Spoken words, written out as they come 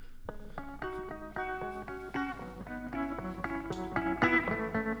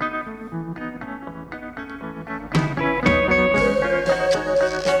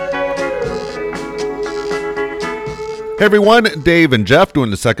Hey everyone, Dave and Jeff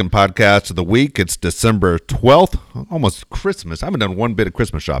doing the second podcast of the week. It's December 12th, almost Christmas. I haven't done one bit of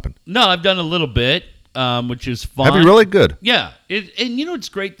Christmas shopping. No, I've done a little bit, which is fun. Have you really? Good. Yeah. And you know what's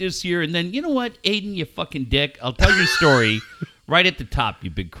great this year? And then, you know what, Aiden, you fucking dick? I'll tell your story right at the top, you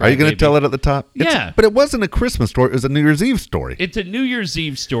big crybaby. Are you going to tell it at the top? Yeah. But it wasn't a Christmas story. It was a New Year's Eve story. It's a New Year's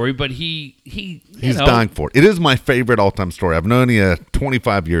Eve story, but he's dying for it. It is my favorite all-time story. I've known you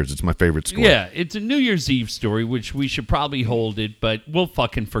 25 years. It's my favorite story. Yeah, it's a New Year's Eve story, which we should probably hold it, but we'll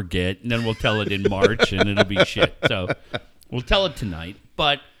fucking forget, and then we'll tell it in March, and it'll be shit. So we'll tell it tonight.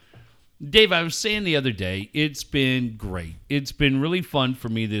 But, Dave, I was saying the other day, it's been great. It's been really fun for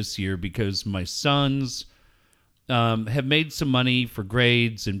me this year because my sons have made some money for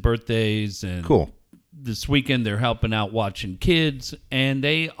grades and birthdays. And cool. This weekend, they're helping out watching kids, and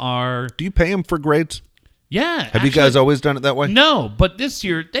they are... Do you pay them for grades? Yeah. Have you guys always done it that way? No, but this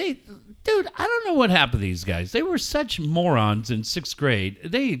year, dude, I don't know what happened to these guys. They were such morons in sixth grade.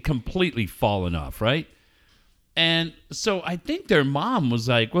 They had completely fallen off, right? And so I think their mom was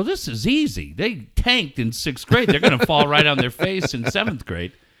like, well, this is easy. They tanked in sixth grade. They're going to fall right on their face in seventh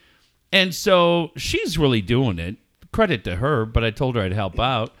grade. And so she's really doing it. Credit to her, but I told her I'd help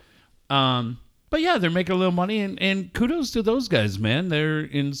out. But yeah, they're making a little money, and kudos to those guys, man. They're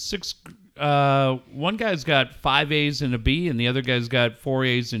in sixth. One guy's got 5 A's and a B, and the other guy's got 4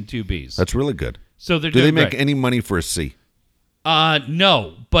 A's and 2 B's. That's really good. So they're Do doing they make great. any money for a C?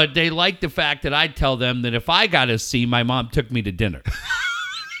 No, but they like the fact that I tell them that if I got a C, my mom took me to dinner.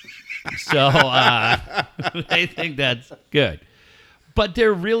 So they think that's good. But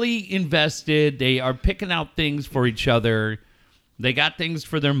they're really invested. They are picking out things for each other. They got things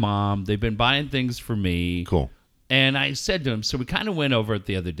for their mom. They've been buying things for me. Cool. And I said to them, so we kind of went over it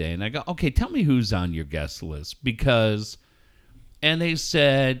the other day, and I go, okay, tell me who's on your guest list, and they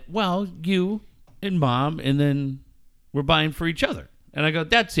said, well, you and mom, and then we're buying for each other. And I go,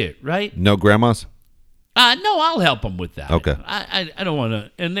 that's it, right? No grandmas? No, I'll help them with that. Okay. I don't want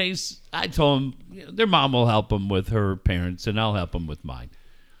to, and I told them their mom will help them with her parents, and I'll help them with mine.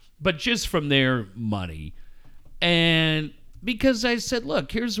 But just from their money. And because I said,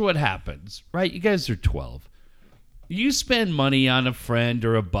 look, here's what happens, right? You guys are 12. You spend money on a friend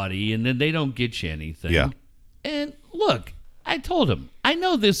or a buddy, and then they don't get you anything. Yeah. And look, I told him, I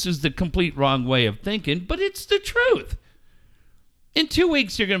know this is the complete wrong way of thinking, but it's the truth. In 2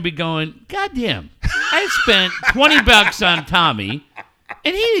 weeks, you're going to be going, God damn, I spent $20 on Tommy,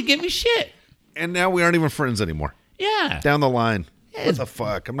 and he didn't give me shit. And now we aren't even friends anymore. Yeah. Down the line. What the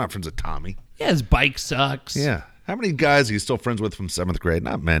fuck? I'm not friends with Tommy. Yeah, his bike sucks. Yeah. How many guys are you still friends with from 7th grade?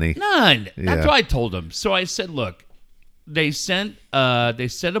 Not many. None. Yeah. That's what I told him. So I said, look, they set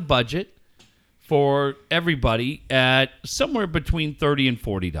a budget for everybody at somewhere between $30 and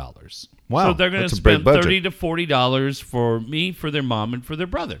 $40. Wow, So they're going to that's a big spend budget. $30 to $40 for me, for their mom, and for their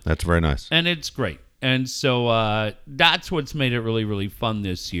brother. That's very nice. And it's great. And so that's what's made it really, really fun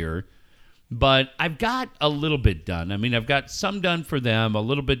this year. But I've got a little bit done. I mean, I've got some done for them, a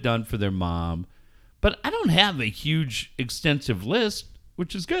little bit done for their mom. But I don't have a huge, extensive list,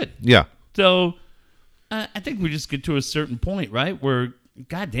 which is good. Yeah. So I think we just get to a certain point, right, where,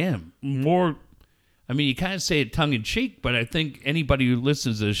 goddamn, more. I mean, you kind of say it tongue-in-cheek, but I think anybody who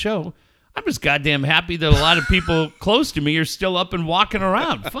listens to the show, I'm just goddamn happy that a lot of people close to me are still up and walking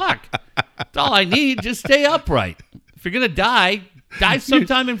around. Fuck. That's all I need. Just stay upright. If you're going to die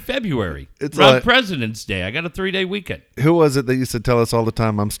sometime in February. It's around President's Day. I got a 3-day weekend. Who was it that used to tell us all the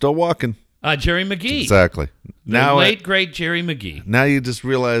time, I'm still walking? Jerry McGee. Exactly. The late, great Jerry McGee. Now you just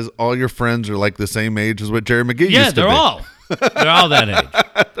realize all your friends are like the same age as what Jerry McGee used to be. Yeah, they're all that age.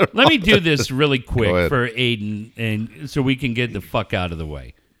 Let me do this really Go quick ahead. for Aiden, and so we can get the fuck out of the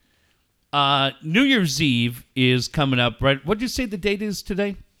way. New Year's Eve is coming up, right? What did you say the date is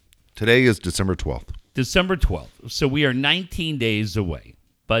today? Today is December 12th. December 12th. So we are 19 days away.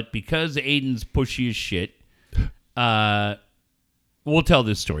 But because Aiden's pushy as shit, we'll tell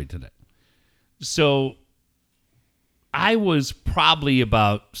this story today. So I was probably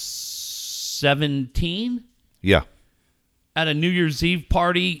about 17 Yeah. at a New Year's Eve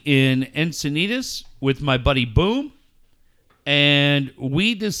party in Encinitas with my buddy Boom. And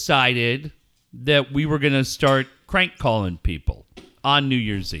we decided that we were going to start crank calling people on New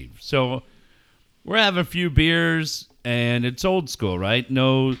Year's Eve. So we're having a few beers, and it's old school, right?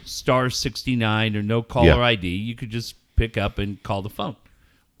 No star 69 or no caller Yeah. ID. You could just pick up and call the phone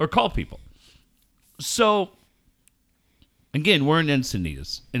or call people. So, again, we're in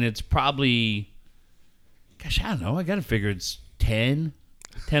Encinitas, and it's probably, gosh, I don't know. I got to figure it's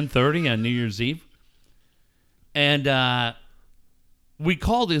 10:30 on New Year's Eve. And we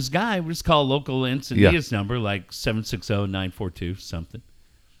call this guy. We just call local Encinitas number, like 760-942 something.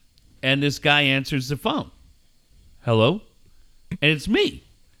 And this guy answers the phone. Hello? And it's me.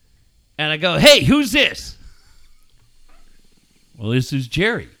 And I go, hey, who's this? Well, this is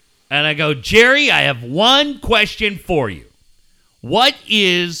Jerry. And I go, Jerry, I have one question for you. What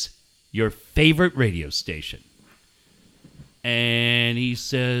is your favorite radio station? And he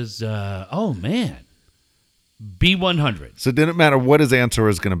says, oh, man, B100. So it didn't matter what his answer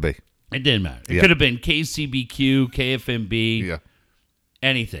was going to be. It didn't matter. It could have been KCBQ, KFMB,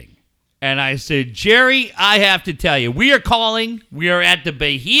 anything. And I said, Jerry, I have to tell you, we are calling. We are at the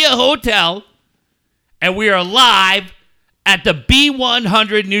Bahia Hotel, and we are live at the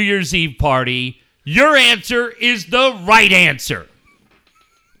B100 New Year's Eve party. Your answer is the right answer.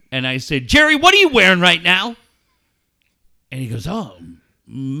 And I said, Jerry, what are you wearing right now? And he goes, oh,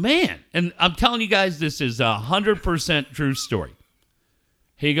 man. And I'm telling you guys, this is 100% true story.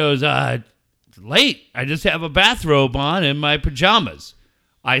 He goes, late. I just have a bathrobe on and my pajamas.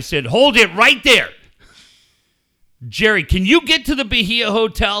 I said, hold it right there. Jerry, can you get to the Bahia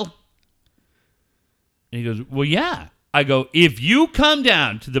Hotel? And he goes, well, yeah. I go, if you come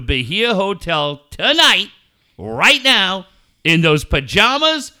down to the Bahia Hotel tonight, right now, in those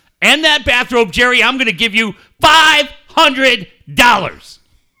pajamas and that bathrobe, Jerry, I'm going to give you $500.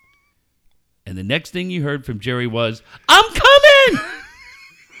 And the next thing you heard from Jerry was, I'm coming!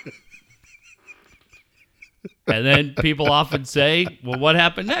 And then people often say, well, what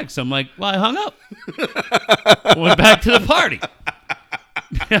happened next? I'm like, well, I hung up. Went back to the party.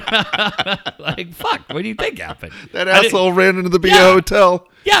 Like, fuck, what do you think happened? That asshole ran into the BO Hotel.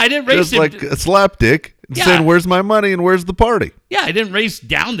 Yeah, I didn't race just him. like a slapdick and saying, where's my money and where's the party? Yeah, I didn't race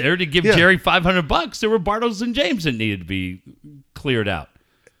down there to give Jerry $500. There were Bartles and James that needed to be cleared out.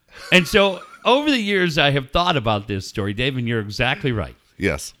 And so over the years, I have thought about this story, Dave, and you're exactly right.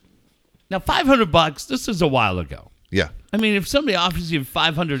 Yes. Now, $500, this is a while ago. Yeah. I mean, if somebody offers you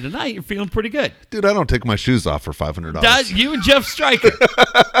 $500 a night, you're feeling pretty good. Dude, I don't take my shoes off for $500. You and Jeff Stryker.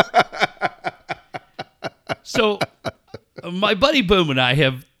 So, my buddy Boom and I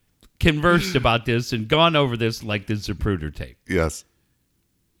have conversed about this and gone over this like the Zapruder tape. Yes.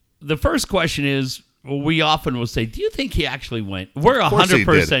 The first question is, we often will say, do you think he actually went? We're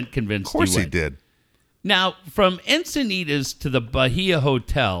 100% convinced Of course he went. he did. Now, from Encinitas to the Bahia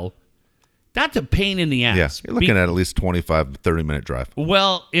Hotel, that's a pain in the ass. Yeah, you're looking at least 25, 30-minute drive.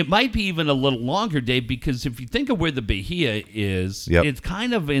 Well, it might be even a little longer, Dave, because if you think of where the Bahia is, it's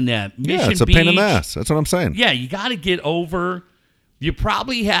kind of in that Mission Beach. Yeah, it's a pain in the ass. That's what I'm saying. Yeah, you got to get over. You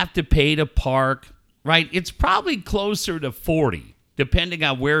probably have to pay to park, right? It's probably closer to 40, depending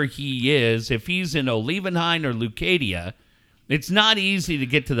on where he is. If he's in Olivenhain or Leucadia, it's not easy to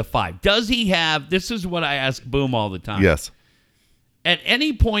get to the 5. Does he have, this is what I ask Boom all the time. Yes. At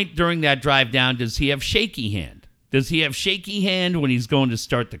any point during that drive down, does he have shaky hand? Does he have shaky hand when he's going to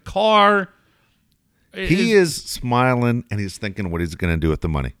start the car? He is smiling, and he's thinking what he's going to do with the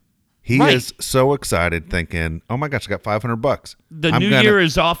money. He is so excited, thinking, oh, my gosh, I got $500. The new year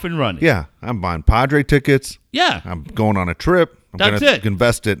is off and running. Yeah, I'm buying Padre tickets. Yeah. I'm going on a trip. I'm going to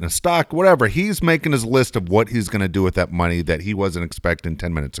invest it in a stock, whatever. He's making his list of what he's going to do with that money that he wasn't expecting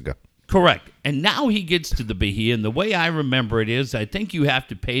 10 minutes ago. Correct. And now he gets to the Bahia, and the way I remember it is I think you have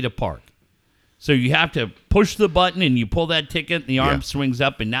to pay to park. So you have to push the button, and you pull that ticket, and the arm swings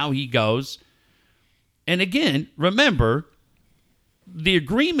up, and now he goes. And again, remember, the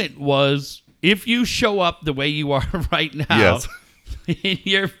agreement was if you show up the way you are right now, in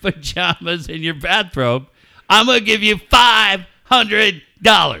your pajamas and your bathrobe, I'm going to give you $500.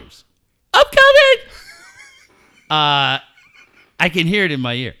 I'm coming! I can hear it in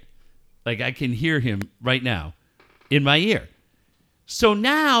my ear. Like, I can hear him right now in my ear. So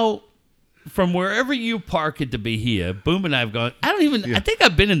now, from wherever you park at the Bahia, Boom and I have gone, I think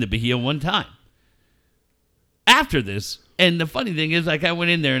I've been in the Bahia one time. After this, and the funny thing is, like, I went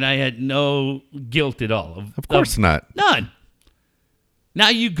in there and I had no guilt at all. Of course not. None. Now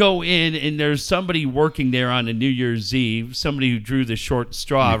you go in and there's somebody working there on a New Year's Eve, somebody who drew the short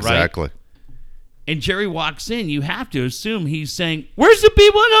straw, right? Exactly. And Jerry walks in, you have to assume he's saying, where's the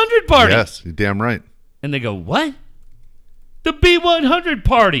B100 party? Yes, you're damn right. And they go, what? The B100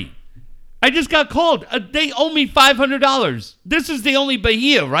 party. I just got called. They owe me $500. This is the only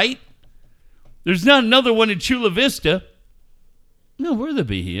Bahia, right? There's not another one in Chula Vista. No, we're the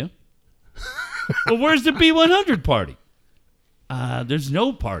Bahia. Well, where's the B100 party? There's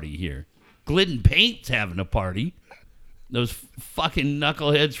no party here. Glidden Paint's having a party. Those fucking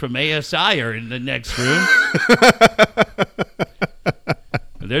knuckleheads from ASI are in the next room.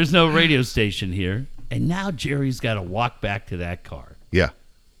 There's no radio station here. And now Jerry's got to walk back to that car. Yeah.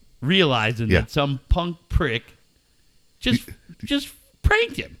 realizing that some punk prick just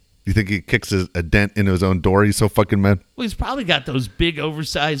pranked him. You think he kicks a dent into his own door? He's so fucking mad. Well, he's probably got those big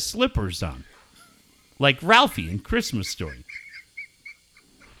oversized slippers on, like Ralphie in Christmas Story.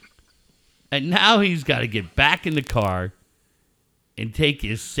 And now he's got to get back in the car and take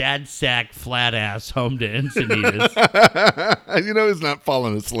his sad sack flat ass home to Encinitas. You know he's not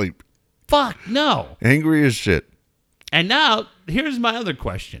falling asleep. Fuck, no. Angry as shit. And now, here's my other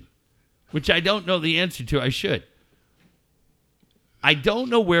question, which I don't know the answer to. I should. I don't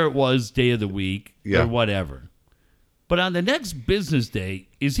know where it was day of the week or whatever. But on the next business day,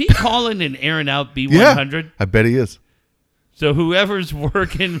 is he calling and airing out B100? Yeah, I bet he is. So whoever's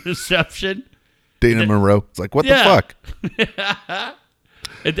working reception. Dana Monroe. It's like, what the fuck?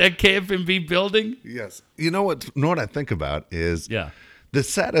 At that KFMB building? Yes. You know what I think about is the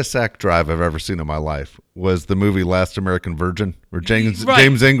saddest sack drive I've ever seen in my life was the movie Last American Virgin, where James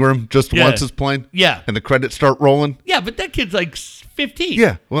Ingram just wants his plane. Yeah. And the credits start rolling. Yeah, but that kid's like 15.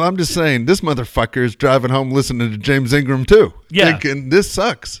 Yeah. Well, I'm just saying, this motherfucker is driving home listening to James Ingram too. Yeah. Thinking, this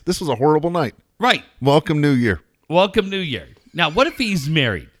sucks. This was a horrible night. Right. Welcome New Year. Welcome New Year. Now, what if he's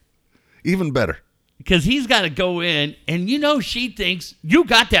married? Even better. Because he's got to go in, and she thinks, you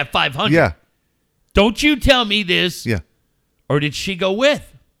got that 500. Yeah. Don't you tell me this. Yeah. Or did she go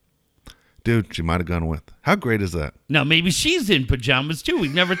with? Dude, she might have gone with. How great is that? Now, maybe she's in pajamas, too.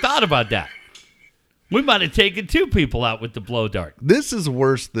 We've never thought about that. We might have taken 2 people out with the blow dart. This is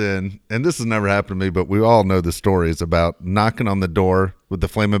worse than, and this has never happened to me, but we all know the stories about knocking on the door with the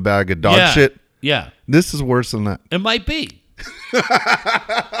flaming bag of dog shit. Yeah. This is worse than that. It might be.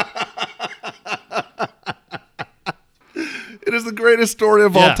 It is the greatest story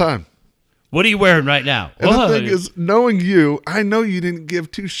of all time. What are you wearing right now? And the thing is, knowing you, I know you didn't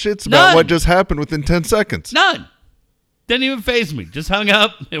give 2 shits about what just happened within 10 seconds. None. Didn't even faze me. Just hung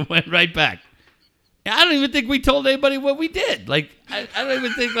up and went right back. I don't even think we told anybody what we did. Like, I don't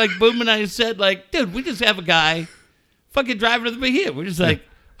even think, like, Boom and I said, like, dude, we just have a guy fucking driving to the Bahia. We're just like,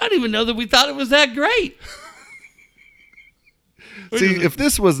 I don't even know that we thought it was that great. See, if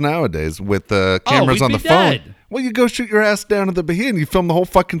this was nowadays with cameras on the phone, well, you go shoot your ass down to the Bahia and you film the whole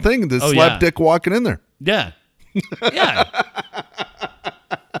fucking thing and just slap dick walking in there. Yeah. Yeah.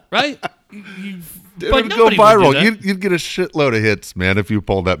 Right? It would go viral. You'd get a shitload of hits, man, if you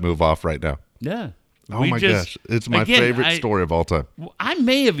pulled that move off right now. Yeah. Oh, my gosh. It's my favorite story of all time. I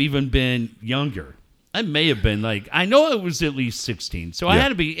may have even been younger. I may have been like, I know it was at least 16. So it had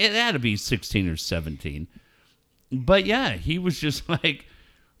to be 16 or 17. But yeah, he was just like,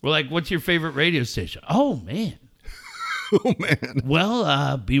 we're like, what's your favorite radio station? Oh, man. Oh, man. Well,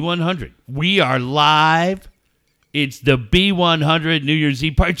 B100. We are live. It's the B100 New Year's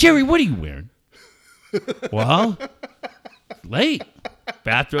Eve party. Jerry, what are you wearing? Well, late.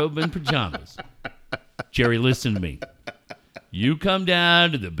 Bathrobe and pajamas. Jerry, listen to me. You come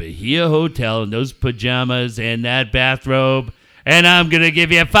down to the Bahia Hotel in those pajamas and that bathrobe, and I'm going to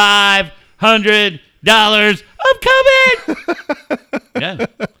give you $500. I'm coming. Yeah.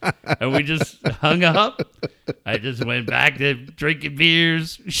 And we just hung up. I just went back to drinking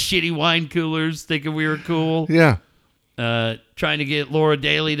beers, shitty wine coolers, thinking we were cool. Yeah. Trying to get Laura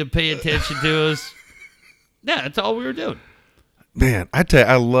Daly to pay attention to us. Yeah, that's all we were doing. Man, I tell you,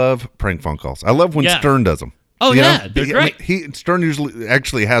 I love prank phone calls. I love when Stern does them. Oh, yeah, they're great. Stern usually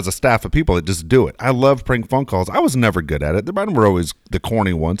actually has a staff of people that just do it. I love prank phone calls. I was never good at it. The bottom were always the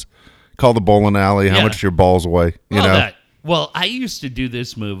corny ones. Call the bowling alley. How much your balls away? You know. That. Well, I used to do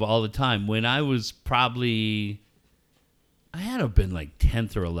this move all the time when I was probably, I had to have been like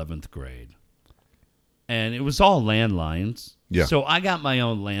 10th or 11th grade. And it was all landlines. Yeah. So I got my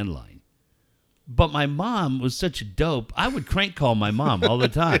own landline. But my mom was such a dope, I would crank call my mom all the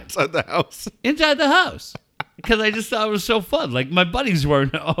time. Inside the house. Inside the house. Because I just thought it was so fun. Like, my buddies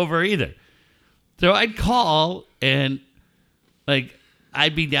weren't over either. So I'd call and, like,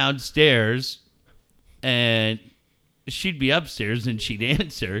 I'd be downstairs and she'd be upstairs and she'd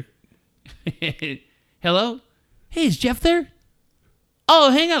answer. Hello? Hey, is Jeff there? Oh,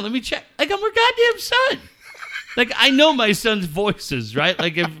 hang on, let me check. Like, I'm her goddamn son. Like, I know my son's voices, right?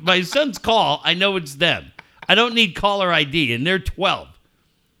 Like, if my sons call, I know it's them. I don't need caller ID, and they're 12.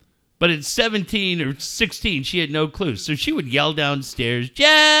 But at 17 or 16, she had no clue. So she would yell downstairs,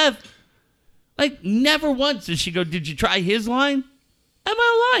 Jeff! Like, never once did she go, did you try his line? I'm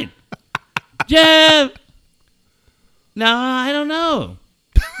on line. Jeff! No, I don't know.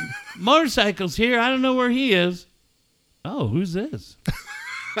 Motorcycle's here. I don't know where he is. Oh, who's this?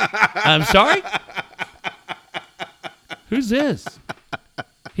 I'm sorry? Who's this?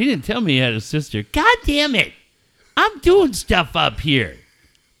 He didn't tell me he had a sister. God damn it. I'm doing stuff up here.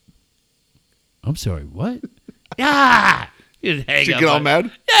 I'm sorry, what? Yeah. You'd hang She up get all on-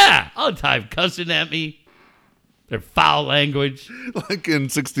 mad? Yeah, all the time, cussing at me. Their foul language. Like in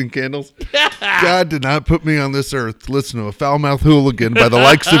 16 Candles. God did not put me on this earth to listen to a foul-mouthed hooligan by the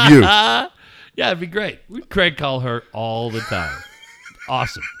likes of you. Yeah, it'd be great. We'd crank call her all the time.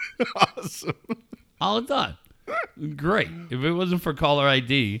 Awesome. Awesome. All the time. Great. If it wasn't for caller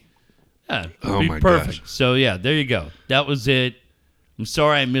ID, yeah, it'd be my perfect. gosh. So, yeah, there you go. That was it. I'm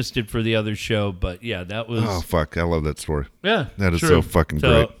sorry I missed it for the other show, but, yeah, that was... Oh, fuck. I love that story. Yeah, That is true. so fucking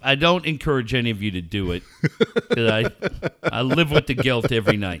great. I don't encourage any of you to do it. 'Cause I live with the guilt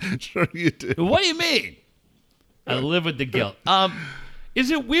every night. Sure you do. What do you mean? I live with the guilt. Is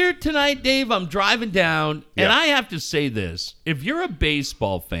it weird tonight, Dave? I'm driving down, and Yeah. I have to say this. If you're a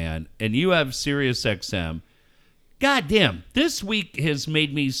baseball fan and you have Sirius XM, goddamn, this week has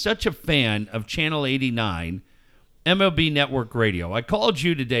made me such a fan of Channel 89, MLB Network Radio. I called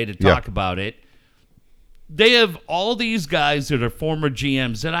you today to talk about it. They have all these guys that are former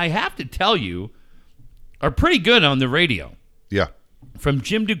GMs that I have to tell you are pretty good on the radio. Yeah. From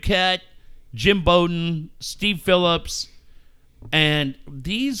Jim Duquette, Jim Bowden, Steve Phillips, and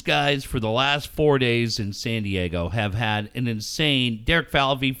these guys for the last 4 days in San Diego have had an insane... Derek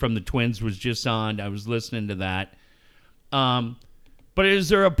Falvey from the Twins was just on. I was listening to that. But is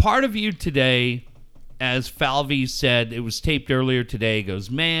there a part of you today, as Falvey said, it was taped earlier today,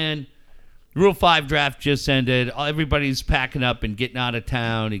 goes, man, Rule 5 draft just ended. Everybody's packing up and getting out of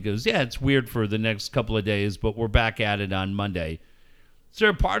town. He goes, yeah, it's weird for the next couple of days, but we're back at it on Monday. Is there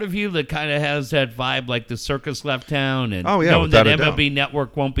a part of you that kind of has that vibe like the circus left town and knowing that MLB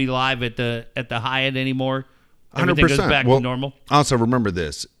Network won't be live at the Hyatt anymore? Everything 100%. goes back to normal? Also, remember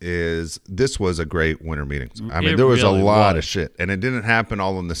this was a great winter meeting. I mean, there was really a lot of shit, and it didn't happen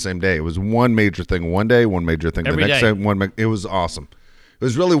all in the same day. It was one major thing one day, one major thing Every the next day. day. It was awesome. It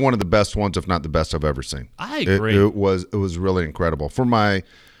was really one of the best ones, if not the best I've ever seen. I agree. It was really incredible. For my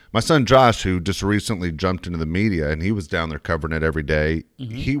son Josh, who just recently jumped into the media, and he was down there covering it every day,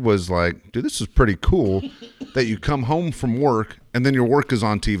 he was like, dude, this is pretty cool that you come home from work and then your work is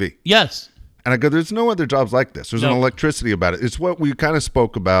on TV. Yes. And I go, there's no other jobs like this. There's an electricity about it. It's what we kind of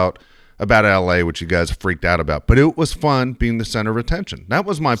spoke about LA, which you guys freaked out about. But it was fun being the center of attention. That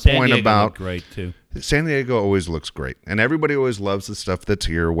was my point about great too. San Diego always looks great. And everybody always loves the stuff that's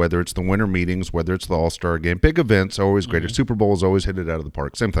here, whether it's the winter meetings, whether it's the All-Star game. Big events are always great. Super Bowls always hit it out of the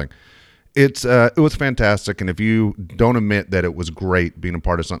park. Same thing. It was fantastic. And if you don't admit that it was great being a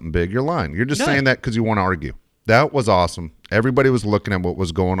part of something big, you're lying. You're just saying that because you want to argue. That was awesome. Everybody was looking at what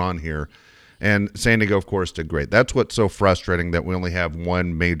was going on here. And San Diego, of course, did great. That's what's so frustrating, that we only have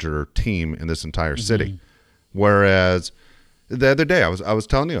one major team in this entire city. Whereas the other day, I was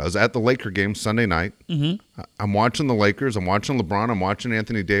telling you, I was at the Laker game Sunday night. I'm watching the Lakers. I'm watching LeBron. I'm watching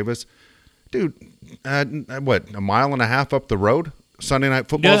Anthony Davis. Dude, what, a mile and a half up the road? Sunday night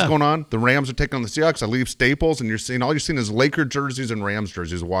football's going on. The Rams are taking on the Seahawks. I leave Staples, and all you're seeing is Laker jerseys and Rams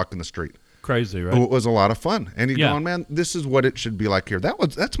jerseys walking the street. Crazy, right? It was a lot of fun. And you're going, man, this is what it should be like here.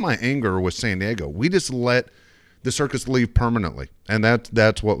 That's my anger with San Diego. We just let the circus leave permanently. And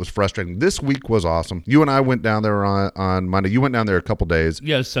that's what was frustrating. This week was awesome. You and I went down there on Monday. You went down there a couple days.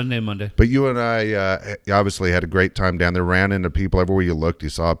 Yeah, Sunday, Monday. But you and I obviously had a great time down there, ran into people everywhere you looked. You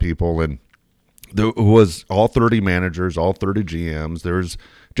saw people, and there was all 30 managers, all 30 GMs. There's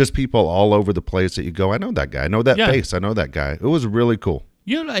just people all over the place that you go, I know that guy. I know that face. I know that guy. It was really cool.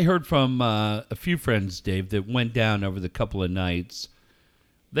 You know, I heard from a few friends, Dave, that went down over the couple of nights.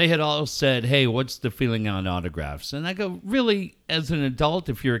 They had all said, hey, what's the feeling on autographs? And I go, really, as an adult,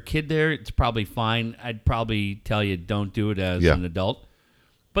 if you're a kid there, it's probably fine. I'd probably tell you don't do it as an adult.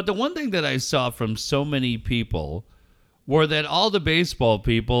 But the one thing that I saw from so many people were that all the baseball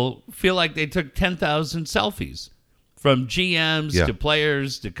people feel like they took 10,000 selfies, from GMs to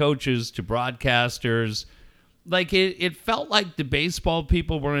players to coaches to broadcasters. Like it felt like the baseball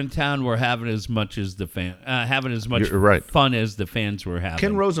people were in town were having as much as the having as much fun as the fans were having.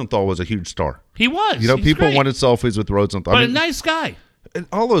 Ken Rosenthal was a huge star. He was. He's people great. Wanted selfies with Rosenthal. But a nice guy. And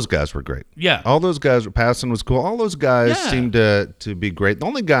all those guys were great. Yeah. All those guys, Passan was cool. All those guys seemed to be great. The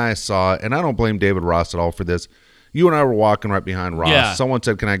only guy I saw, and I don't blame David Ross at all for this, you and I were walking right behind Ross. Yeah. Someone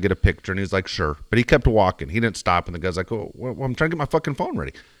said, can I get a picture? And he's like, sure. But he kept walking. He didn't stop. And the guy's like, oh, well, I'm trying to get my fucking phone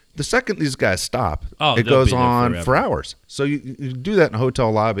ready. The second these guys stop, it goes on for hours. So you do that in a hotel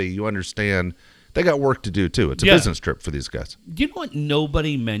lobby, you understand they got work to do too. It's a business trip for these guys. You know what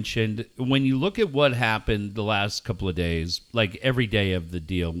nobody mentioned? When you look at what happened the last couple of days, like every day of the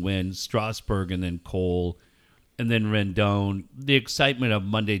deal, when Strasburg and then Cole and then Rendon. The excitement of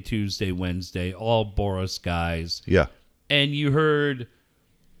Monday, Tuesday, Wednesday, all Boris guys. Yeah. And you heard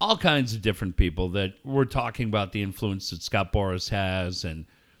all kinds of different people that were talking about the influence that Scott Boras has and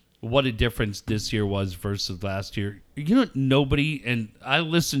what a difference this year was versus last year. You know, nobody, and I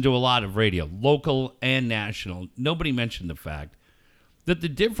listened to a lot of radio, local and national, nobody mentioned the fact that the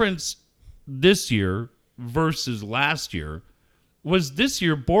difference this year versus last year was this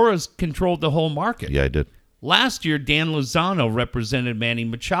year Boras controlled the whole market. Yeah, I did. Last year, Dan Lozano represented Manny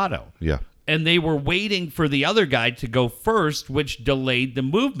Machado. Yeah. And they were waiting for the other guy to go first, which delayed the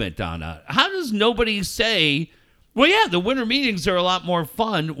movement on it. How does nobody say, well, yeah, the winter meetings are a lot more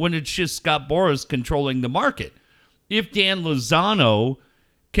fun when it's just Scott Boras controlling the market? If Dan Lozano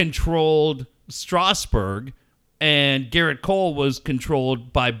controlled Strasburg and Garrett Cole was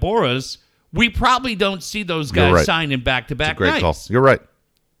controlled by Boras, we probably don't see those guys right. sign in back-to-back Great nights. call. You're right.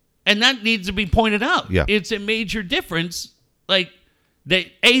 And that needs to be pointed out. Yeah. It's a major difference. Like,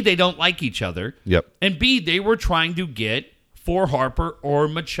 they don't like each other. Yep. And B, they were trying to get, for Harper or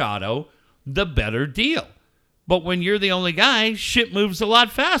Machado, the better deal. But when you're the only guy, shit moves a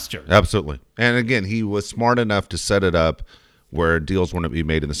lot faster. Absolutely. And again, he was smart enough to set it up where deals wouldn't be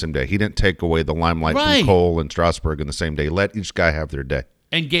made in the same day. He didn't take away the limelight Right. from Cole and Strasburg in the same day. Let each guy have their day.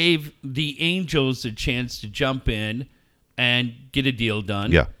 And gave the Angels a chance to jump in and get a deal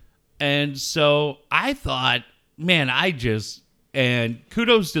done. Yeah. And so I thought, man, and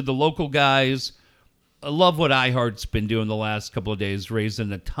kudos to the local guys. I love what iHeart's been doing the last couple of days,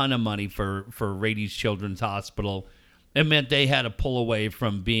 raising a ton of money for Rady's Children's Hospital. It meant they had to pull away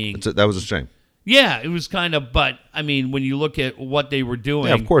from being... That was a shame. Yeah, it was kind of... But, I mean, when you look at what they were doing...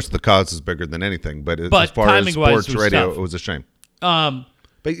 Yeah, of course, the cause is bigger than anything. But as far as timing-wise, sports it was radio, tough. it was a shame.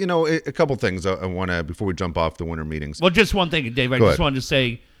 But, you know, a couple things I want to... Before we jump off the winter meetings. Well, just one thing, Dave. I Go just ahead. wanted to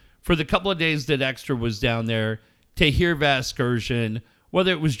say, for the couple of days that Extra was down there, to hear Vasgersian,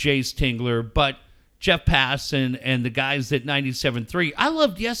 whether it was Jace Tingler, but Jeff Passan and the guys at 97.3. I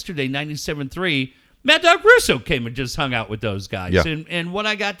loved yesterday, 97.3. Mad Dog Russo came and just hung out with those guys. Yeah. And what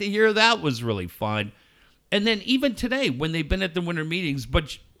I got to hear, that was really fun. And then even today, when they've been at the winter meetings,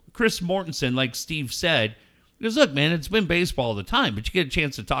 but Chris Mortensen, like Steve said, he goes, look, man, it's been baseball all the time, but you get a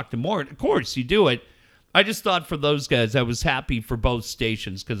chance to talk to Mort. Of course, you do it. I just thought for those guys, I was happy for both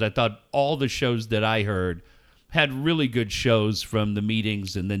stations because I thought all the shows that I heard had really good shows from the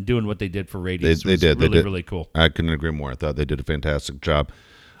meetings, and then doing what they did for radios was really cool. I couldn't agree more. I thought they did a fantastic job.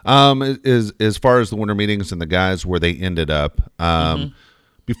 As far as the winter meetings and the guys where they ended up,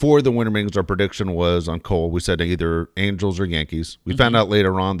 before the winter meetings, our prediction was on Cole. We said either Angels or Yankees. We found out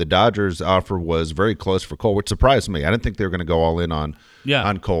later on the Dodgers' offer was very close for Cole, which surprised me. I didn't think they were going to go all in on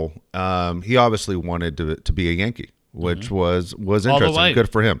Cole. He obviously wanted to be a Yankee, which was interesting.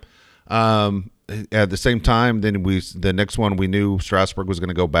 Good for him. At the same time, then the next one we knew Strasburg was going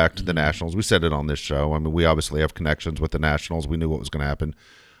to go back to the Nationals. We said it on this show. I mean, we obviously have connections with the Nationals. We knew what was going to happen.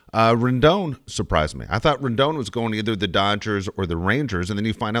 Rendon surprised me. I thought Rendon was going to either the Dodgers or the Rangers, and then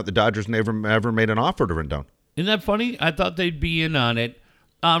you find out the Dodgers never made an offer to Rendon. Isn't that funny? I thought they'd be in on it.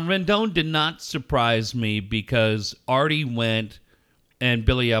 Rendon did not surprise me because Artie went and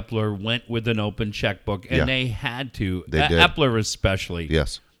Billy Epler went with an open checkbook, and they had to. They did. Epler especially.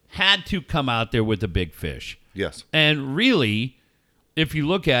 Yes. Had to come out there with a big fish. Yes. And really, if you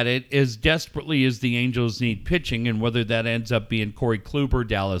look at it, as desperately as the Angels need pitching, and whether that ends up being Corey Kluber,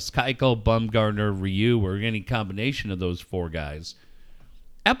 Dallas Keuchel, Bumgarner, Ryu, or any combination of those four guys,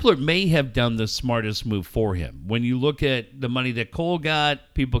 Epler may have done the smartest move for him. When you look at the money that Cole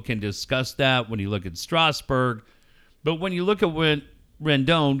got, people can discuss that. When you look at Strasburg, but when you look at when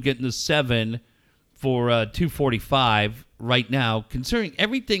Rendon getting the 7 for $245 right now, considering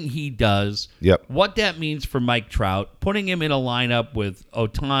everything he does, what that means for Mike Trout, putting him in a lineup with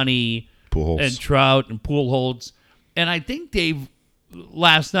Ohtani and Trout and Pujols. And I think Dave,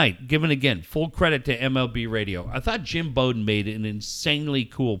 last night, given again full credit to MLB Radio, I thought Jim Bowden made an insanely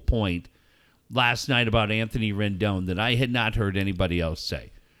cool point last night about Anthony Rendon that I had not heard anybody else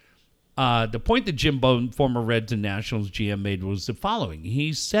say. The point that Jim Bowden, former Reds and Nationals GM, made was the following.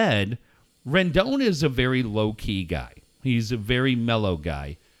 He said, Rendon is a very low-key guy. He's a very mellow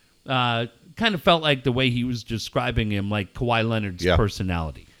guy. Kind of felt like the way he was describing him, like Kawhi Leonard's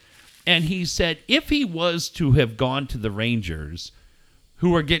personality. And he said if he was to have gone to the Rangers,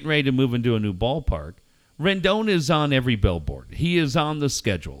 who are getting ready to move into a new ballpark, Rendon is on every billboard. He is on the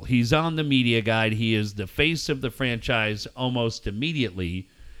schedule. He's on the media guide. He is the face of the franchise almost immediately.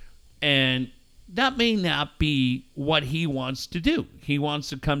 And that may not be what he wants to do. He wants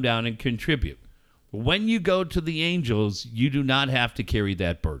to come down and contribute. When you go to the Angels, you do not have to carry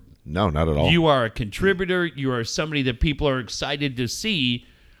that burden. No, not at all. You are a contributor. You are somebody that people are excited to see.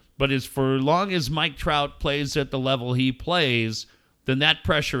 But as for long as Mike Trout plays at the level he plays, then that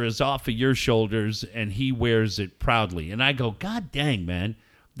pressure is off of your shoulders, and he wears it proudly. And I go, God dang, man,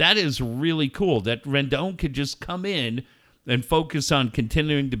 that is really cool that Rendon could just come in and focus on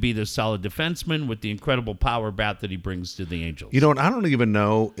continuing to be the solid defenseman with the incredible power bat that he brings to the Angels. I don't even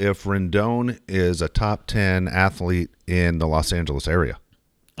know if Rendon is a top 10 athlete in the Los Angeles area.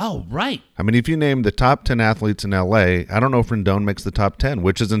 Oh, right. I mean, if you name the top 10 athletes in L.A., I don't know if Rendon makes the top 10,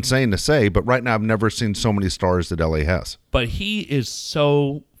 which is insane to say, but right now I've never seen so many stars that L.A. has. But he is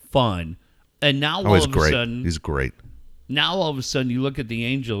so fun. And now all of a sudden... He's great. Now all of a sudden you look at the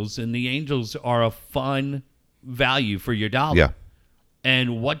Angels, and the Angels are a fun value for your dollar. Yeah.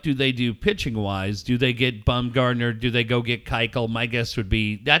 And what do they do pitching-wise? Do they get Bumgarner? Do they go get Keuchel? My guess would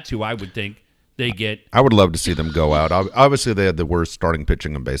be that's who I would think they get. I would love to see them go out. Obviously, they had the worst starting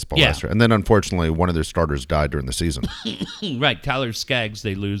pitching in baseball last year. And then, unfortunately, one of their starters died during the season. Right. Tyler Skaggs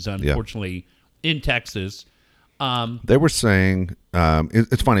they lose, unfortunately, in Texas. They were saying,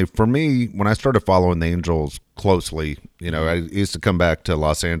 it's funny, for me, when I started following the Angels closely, I used to come back to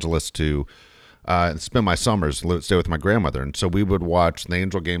Los Angeles to spend my summers, stay with my grandmother. And so we would watch the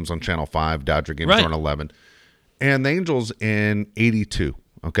Angel games on Channel 5, Dodger games on 11. And the Angels in 82,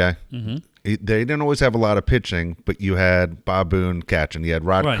 okay? Mm-hmm. They didn't always have a lot of pitching, but you had Bob Boone catching. You had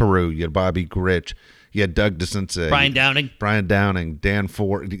Rod Carew. You had Bobby Grich. You had Doug DeCinces. Brian Downing. Dan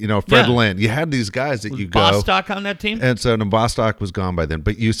Ford. Fred Lynn. You had these guys that you go. Bostock on that team? And so Bostock was gone by then.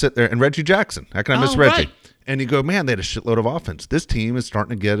 But you sit there, and Reggie Jackson. How can I miss Reggie? Right. And you go, man, they had a shitload of offense. This team is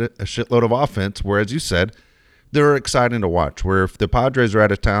starting to get a shitload of offense, where, as you said, they're exciting to watch. Where if the Padres are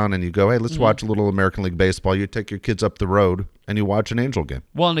out of town and you go, hey, let's watch a little American League baseball, you take your kids up the road and you watch an Angel game.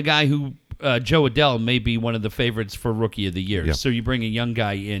 Well, and the guy who, Joe Adell, may be one of the favorites for Rookie of the Year. Yeah. So you bring a young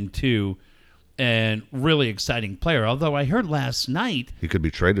guy in, too, and really exciting player. Although I heard last night he could be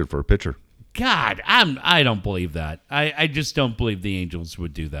traded for a pitcher. God, I don't believe that. I just don't believe the Angels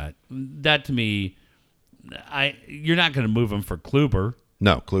would do that. That, to me, you're not going to move him for Kluber.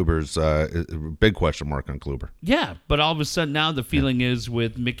 No, Kluber's a big question mark on Kluber. Yeah, but all of a sudden now the feeling is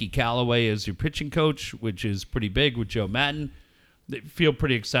with Mickey Callaway as your pitching coach, which is pretty big with Joe Maddon. They feel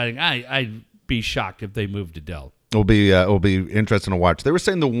pretty exciting. I'd be shocked if they moved Adell. It'll be interesting to watch. They were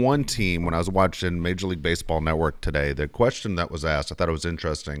saying the one team, when I was watching Major League Baseball Network today, the question that was asked, I thought it was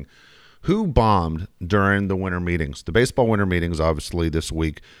interesting. Who bombed during the winter meetings? The baseball winter meetings, obviously, this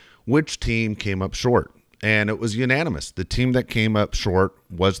week. Which team came up short? And it was unanimous. The team that came up short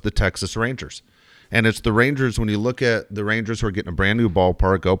was the Texas Rangers. And it's the Rangers, when you look at the Rangers who are getting a brand new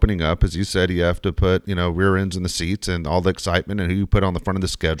ballpark opening up, as you said, you have to put, rear ends in the seats and all the excitement and who you put on the front of the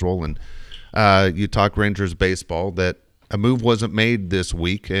schedule. And you talk Rangers baseball, that a move wasn't made this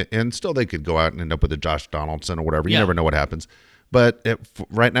week, and still they could go out and end up with a Josh Donaldson or whatever. You never know what happens. But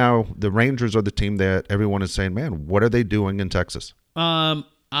right now, the Rangers are the team that everyone is saying, man, what are they doing in Texas?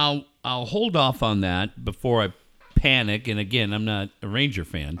 I'll hold off on that before I panic. And again, I'm not a Ranger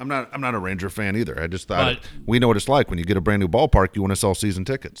fan. I'm not a Ranger fan either. I just thought we know what it's like when you get a brand new ballpark. You want to sell season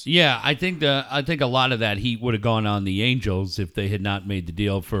tickets. Yeah, I think a lot of that heat would have gone on the Angels if they had not made the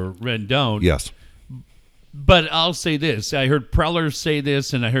deal for Rendon. Yes. But I'll say this: I heard Preller say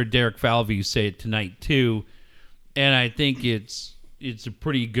this, and I heard Derek Falvey say it tonight too. And I think it's a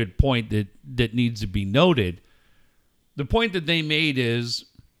pretty good point that needs to be noted. The point that they made is,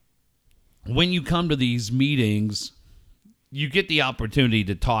 when you come to these meetings, you get the opportunity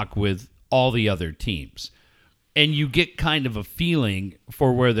to talk with all the other teams, and you get kind of a feeling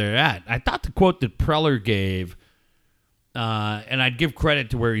for where they're at. I thought the quote that Preller gave, and I'd give credit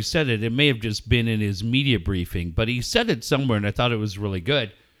to where he said it. It may have just been in his media briefing, but he said it somewhere, and I thought it was really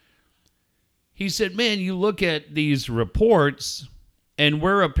good. He said, man, you look at these reports, and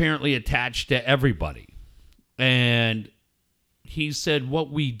we're apparently attached to everybody. And he said, what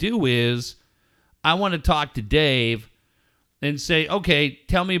we do is, I want to talk to Dave and say, okay,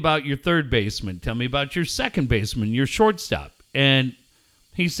 tell me about your third baseman. Tell me about your second baseman, your shortstop. And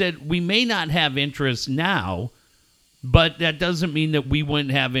he said, we may not have interest now, but that doesn't mean that we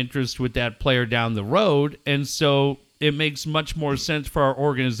wouldn't have interest with that player down the road. And so it makes much more sense for our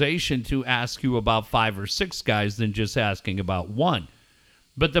organization to ask you about 5 or 6 guys than just asking about one.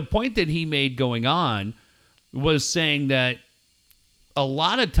 But the point that he made going on was saying that a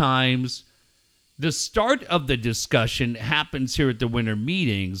lot of times the start of the discussion happens here at the winter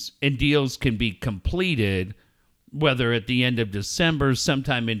meetings, and deals can be completed, whether at the end of December,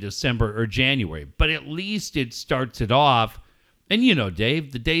 sometime in December or January. But at least it starts it off. And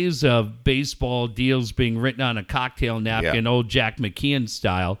Dave, the days of baseball deals being written on a cocktail napkin, old Jack McKeon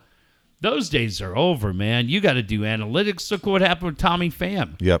style, Those days are over, man. You got to do analytics. Look what happened with Tommy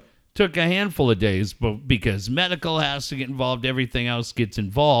Pham. Yep. Took a handful of days, but because medical has to get involved, everything else gets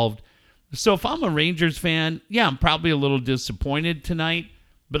involved. So if I'm a Rangers fan, yeah, I'm probably a little disappointed tonight,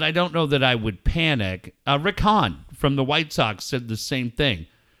 but I don't know that I would panic. Rick Hahn from the White Sox said the same thing.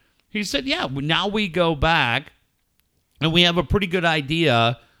 He said, yeah, now we go back and we have a pretty good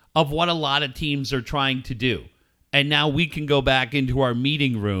idea of what a lot of teams are trying to do. And now we can go back into our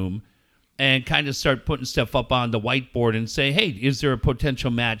meeting room and kind of start putting stuff up on the whiteboard and say, hey, is there a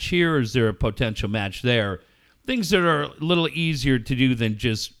potential match here? Is there a potential match there? Things that are a little easier to do than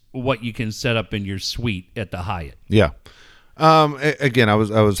just what you can set up in your suite at the Hyatt. Yeah. Again, I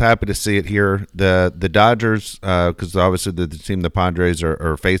was happy to see it here. The Dodgers, because obviously the team the Padres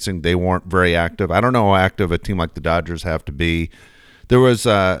are facing, they weren't very active. I don't know how active a team like the Dodgers have to be. There was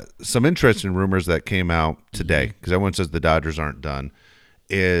some interesting rumors that came out today, because everyone says the Dodgers aren't done,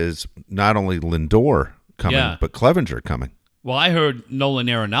 is not only Lindor coming, but Clevenger coming. Well, I heard Nolan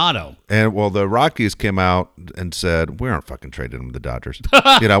Arenado. And, well, the Rockies came out and said, we aren't fucking trading him to the Dodgers.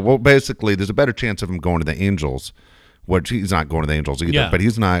 Well, basically, there's a better chance of him going to the Angels, which he's not going to the Angels either, but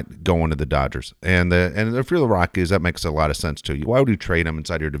he's not going to the Dodgers. And if you're the Rockies, that makes a lot of sense to you. Why would you trade him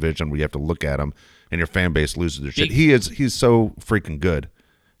inside your division where you have to look at him and your fan base loses their shit? He's so freaking good.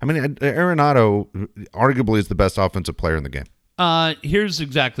 I mean, Arenado arguably is the best offensive player in the game. Here's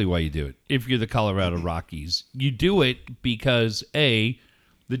exactly why you do it. If you're the Colorado Rockies, you do it because, A,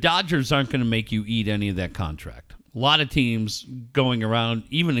 the Dodgers aren't going to make you eat any of that contract. A lot of teams going around,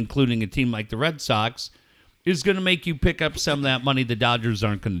 even including a team like the Red Sox, is going to make you pick up some of that money. The Dodgers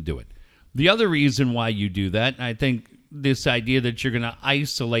aren't going to do it. The other reason why you do that, and I think this idea that you're going to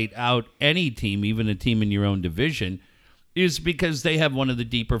isolate out any team, even a team in your own division, is because they have one of the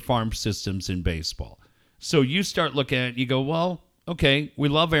deeper farm systems in baseball. So you start looking at it, you go, well, okay, we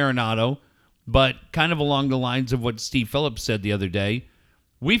love Arenado, but kind of along the lines of what Steve Phillips said the other day,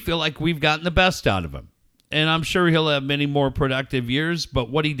 we feel like we've gotten the best out of him. And I'm sure he'll have many more productive years,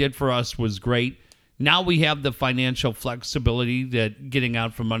 but what he did for us was great. Now we have the financial flexibility that getting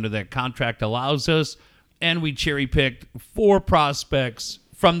out from under that contract allows us, and we cherry-picked 4 prospects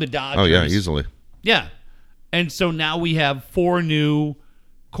from the Dodgers. Oh, yeah, easily. Yeah. And so now we have 4 new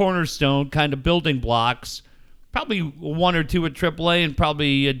cornerstone kind of building blocks, probably 1 or 2 at AAA and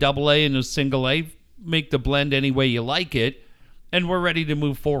probably a AA and a single A. Make the blend any way you like it, and we're ready to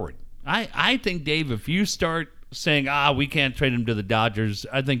move forward. I think, Dave, if you start saying, we can't trade him to the Dodgers,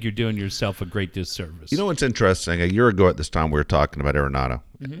 I think you're doing yourself a great disservice. You know what's interesting? A year ago at this time, we were talking about Arenado,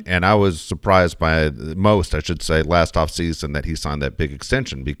 and I was surprised by last offseason that he signed that big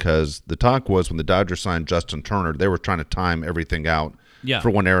extension, because the talk was when the Dodgers signed Justin Turner, they were trying to time everything out for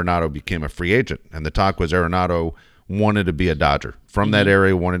when Arenado became a free agent. And the talk was Arenado wanted to be a Dodger. From that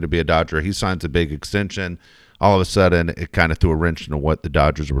area, wanted to be a Dodger. He signs a big extension. All of a sudden, it kind of threw a wrench into what the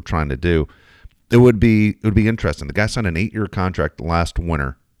Dodgers were trying to do. It would be interesting. The guy signed an 8-year contract last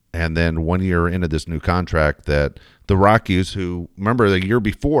winter, and then 1 year into this new contract that the Rockies, who, remember, the year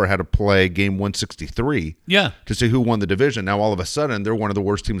before had to play game 163 to see who won the division. Now, all of a sudden, they're one of the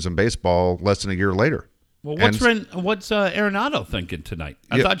worst teams in baseball less than a year later. Well, what's Arenado thinking tonight?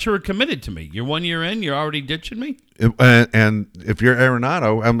 I thought you were committed to me. You're 1 year in. You're already ditching me? And if you're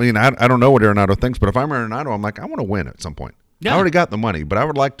Arenado, I mean, I don't know what Arenado thinks, but if I'm Arenado, I'm like, I want to win at some point. Yeah. I already got the money, but I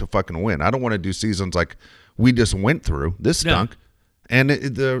would like to fucking win. I don't want to do seasons like we just went through. This stunk. Yeah. And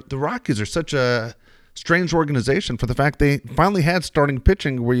the Rockies are such a strange organization for the fact they finally had starting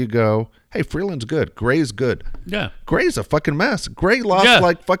pitching where you go, hey, Freeland's good. Gray's good. Yeah. Gray's a fucking mess. Gray lost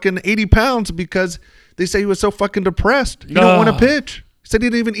like fucking 80 pounds because they say he was so fucking depressed. He don't want to pitch. He said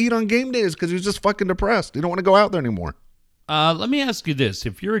he didn't even eat on game days because he was just fucking depressed. He don't want to go out there anymore. Let me ask you this.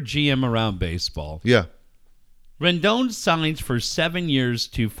 If you're a GM around baseball. Yeah. Rendon signs for 7 years,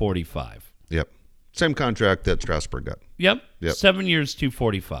 $245. Yep. Same contract that Strasburg got. Yep. 7 years,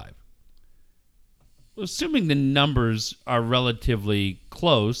 $245. Assuming the numbers are relatively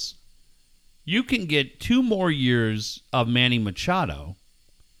close, you can get 2 more years of Manny Machado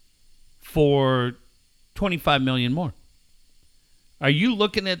for $25 million more. Are you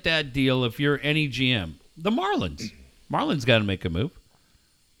looking at that deal if you're any GM? The Marlins. Marlins got to make a move.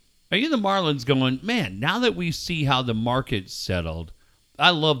 Are you the Marlins going, man, now that we see how the market's settled, I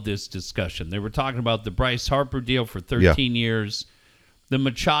love this discussion. They were talking about the Bryce Harper deal for 13 years. The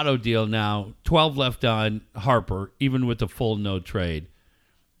Machado deal now, 12 left on Harper, even with the full no trade.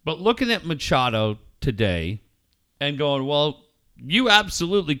 But looking at Machado today and going, well, you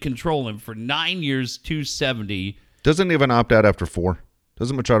absolutely control him for 9 years, $270. Doesn't he have an opt-out after 4?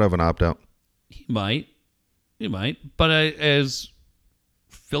 Doesn't Machado have an opt-out? He might. But as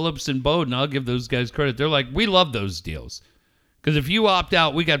Phillips and Bowden, I'll give those guys credit. They're like, we love those deals. Because if you opt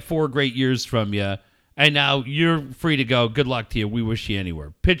out, we got 4 great years from you, and now you're free to go. Good luck to you. We wish you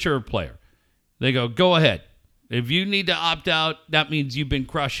anywhere. Pitcher or player. They go ahead. If you need to opt out, that means you've been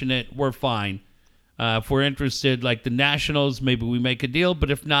crushing it. We're fine. If we're interested, like the Nationals, maybe we make a deal.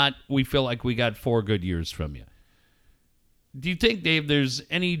 But if not, we feel like we got 4 good years from you. Do you think, Dave, there's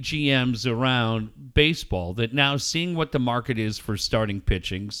any GMs around baseball that now seeing what the market is for starting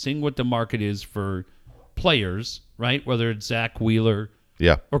pitching, seeing what the market is for players, right? Whether it's Zach Wheeler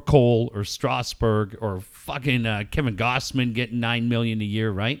or Cole or Strasburg or fucking Kevin Gossman getting $9 million a year,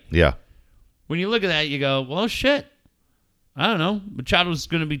 right? Yeah. When you look at that, you go, well, shit. I don't know. Machado's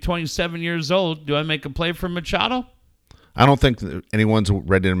going to be 27 years old. Do I make a play for Machado? I don't think that anyone's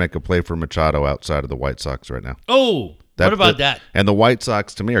ready to make a play for Machado outside of the White Sox right now. Oh, what about that? And the White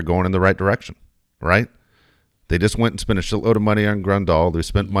Sox, to me, are going in the right direction, right? They just went and spent a shitload of money on Grandal. They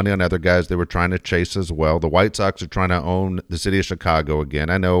spent money on other guys they were trying to chase as well. The White Sox are trying to own the city of Chicago again.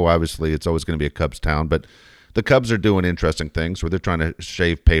 I know, obviously, it's always going to be a Cubs town, but the Cubs are doing interesting things where they're trying to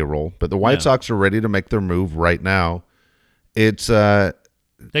shave payroll. But the White Sox are ready to make their move right now. It's they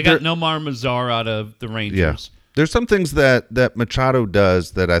got Nomar Mazar out of the Rangers. Yeah. There's some things that Machado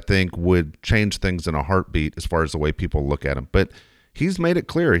does that I think would change things in a heartbeat as far as the way people look at him. But he's made it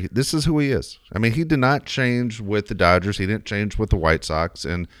clear this is who he is. I mean, he did not change with the Dodgers. He didn't change with the White Sox.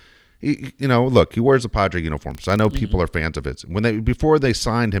 And, look, he wears a Padre uniform. So I know people are fans of his. Before they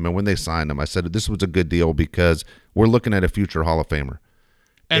signed him and when they signed him, I said this was a good deal because we're looking at a future Hall of Famer.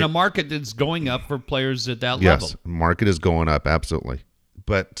 And a market that's going up for players at that level. Yes, market is going up, absolutely.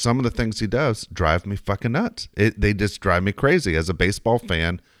 But some of the things he does drive me fucking nuts. They just drive me crazy. As a baseball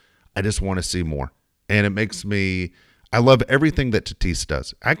fan, I just want to see more. And it makes me – I love everything that Tatis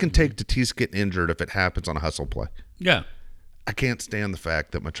does. I can take Tatis getting injured if it happens on a hustle play. Yeah. I can't stand the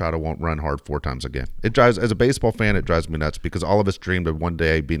fact that Machado won't run hard 4 times a game. It drives – as a baseball fan, it drives me nuts because all of us dreamed of one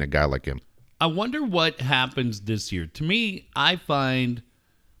day being a guy like him. I wonder what happens this year. To me, I find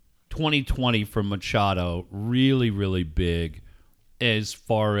 2020 for Machado really, really big as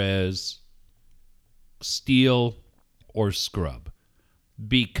far as steal or scrub,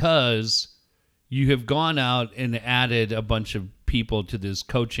 because you have gone out and added a bunch of people to this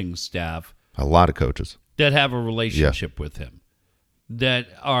coaching staff. A lot of coaches. That have a relationship with him, that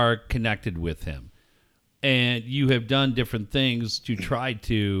are connected with him. And you have done different things to try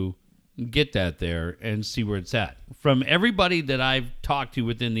to get that there and see where it's at. From everybody that I've talked to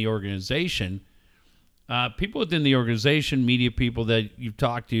within the organization, people within the organization, media people that you've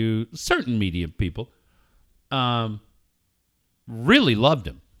talked to, certain media people, really loved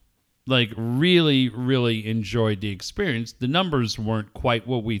him. Like, really, really enjoyed the experience. The numbers weren't quite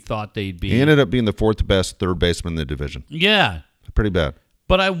what we thought they'd be. He ended up being the 4th best third baseman in the division. Yeah. Pretty bad.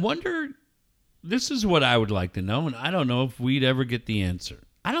 But I wonder, this is what I would like to know, and I don't know if we'd ever get the answer.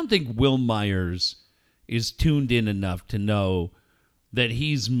 I don't think Will Myers is tuned in enough to know that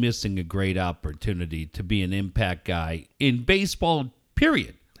he's missing a great opportunity to be an impact guy in baseball,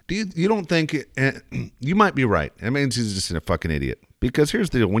 period. You don't think you might be right. It means he's just a fucking idiot. Because here's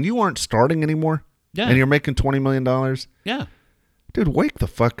the deal. When you aren't starting anymore and you're making $20 million, dude, wake the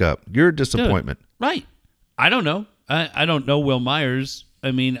fuck up. You're a disappointment. Dude, right. I don't know. I don't know Will Myers. I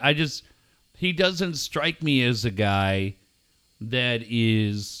mean, he doesn't strike me as a guy that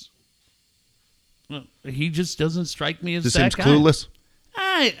is, he just doesn't strike me as just that seems guy. Clueless.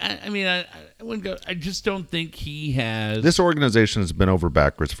 I mean, I wouldn't go. I just don't think he has. This organization has been over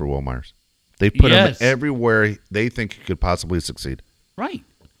backwards for Will Myers. They put him everywhere they think he could possibly succeed. Right.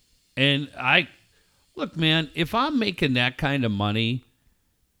 And look, man, if I'm making that kind of money,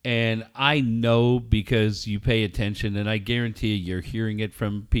 and I know because you pay attention, and I guarantee you're hearing it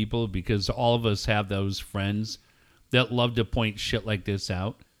from people because all of us have those friends that love to point shit like this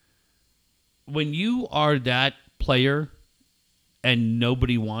out. When you are that player and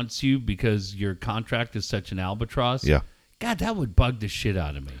nobody wants you because your contract is such an albatross, God, that would bug the shit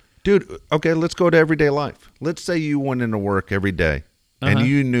out of me. Dude, okay, let's go to everyday life. Let's say you went into work every day and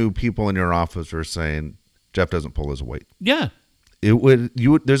you knew people in your office were saying, Jeff doesn't pull his weight. Yeah.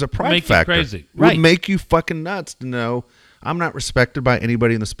 There's a pride factor. Make you crazy. It would make you fucking nuts to know I'm not respected by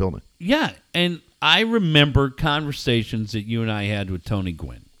anybody in this building. Yeah, and I remember conversations that you and I had with Tony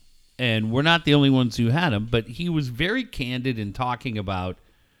Gwynn. And we're not the only ones who had him, but he was very candid in talking about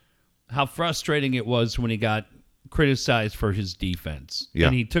how frustrating it was when he got criticized for his defense. Yeah.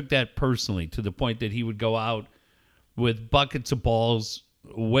 And he took that personally to the point that he would go out with buckets of balls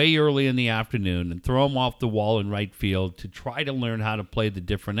way early in the afternoon and throw them off the wall in right field to try to learn how to play the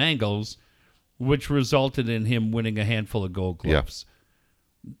different angles, which resulted in him winning a handful of Gold Gloves.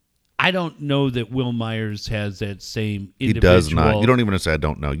 I don't know that Will Myers has that same He individual. does not. You don't even say I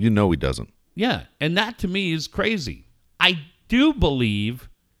don't know. You know he doesn't. Yeah, and that to me is crazy. I do believe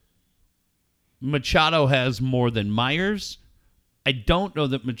Machado has more than Myers. I don't know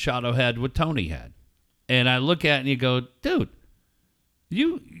that Machado had what Tony had. And I look at it and you go, dude,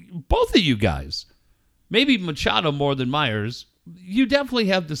 both of you guys, maybe Machado more than Myers, you definitely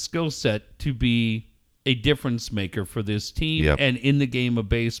have the skill set to be a difference maker for this team and in the game of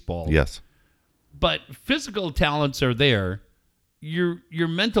baseball. Yes. But physical talents are there. Your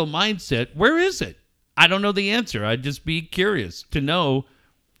mental mindset, where is it? I don't know the answer. I'd just be curious to know.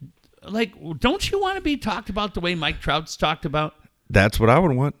 Like, don't you want to be talked about the way Mike Trout's talked about? That's what I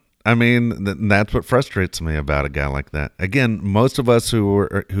would want. I mean, that's what frustrates me about a guy like that. Again, most of us who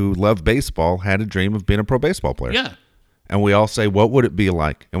love baseball had a dream of being a pro baseball player. Yeah. And we all say, what would it be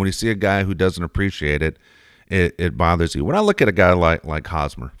like? And when you see a guy who doesn't appreciate it, it bothers you. When I look at a guy like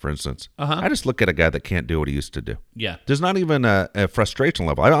Hosmer, for instance, I just look at a guy that can't do what he used to do. Yeah. There's not even a frustration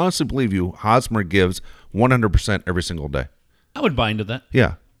level. I honestly believe Hosmer gives 100% every single day. I would buy into that.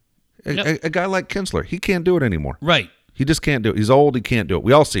 Yeah. A guy like Kinsler, he can't do it anymore. Right. He just can't do it. He's old. He can't do it.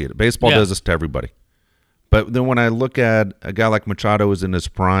 We all see it. Baseball does this to everybody. But then when I look at a guy like Machado who's in his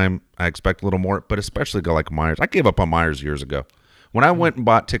prime, I expect a little more, but especially a guy like Myers. I gave up on Myers years ago. When I went and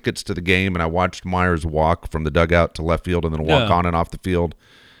bought tickets to the game and I watched Myers walk from the dugout to left field and then walk on and off the field,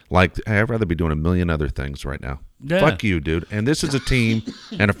 like, hey, I'd rather be doing a million other things right now. Yeah. Fuck you, dude. And this is a team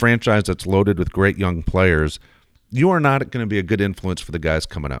and a franchise that's loaded with great young players. You are not going to be a good influence for the guys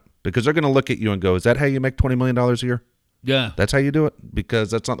coming up because they're going to look at you and go, is that how you make $20 million a year? Yeah. That's how you do it?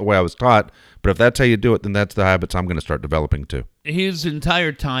 Because that's not the way I was taught. But if that's how you do it, then that's the habits I'm going to start developing too. His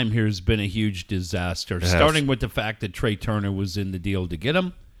entire time here has been a huge disaster, starting with the fact that Trey Turner was in the deal to get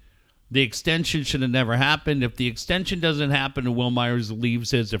him. The extension should have never happened. If the extension doesn't happen and Will Myers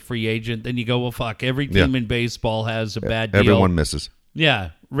leaves as a free agent, then you go, well, fuck, every team in baseball has a bad deal. Everyone misses.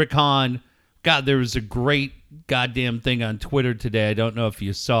 Yeah. Rick Hahn. God, there was a great goddamn thing on Twitter today. I don't know if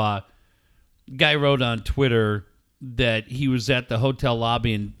you saw. Guy wrote on Twitter that he was at the hotel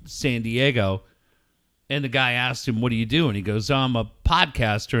lobby in San Diego, and the guy asked him, what do you do? And he goes, I'm a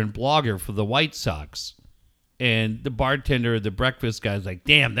podcaster and blogger for the White Sox. And the bartender, the breakfast guy's like,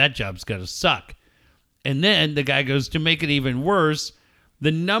 damn, that job's got to suck. And then the guy goes, to make it even worse, the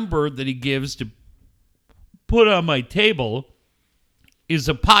number that he gives to put on my table is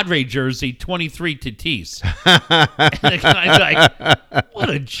a Padre jersey, 23 Tatis. And the guy's like, what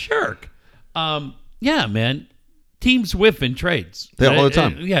a jerk. Yeah, man. Teams whiff in trades. All the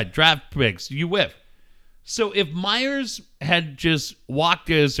time. Yeah, draft picks, you whiff. So if Myers had just walked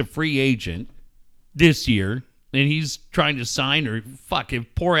as a free agent this year, and he's trying to sign, or fuck, if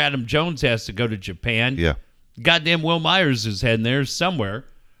poor Adam Jones has to go to Japan, goddamn Will Myers is heading there somewhere,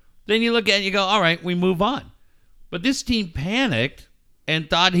 then you look at it and you go, all right, we move on. But this team panicked and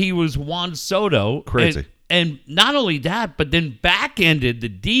thought he was Juan Soto. Crazy. And not only that, but then back-ended the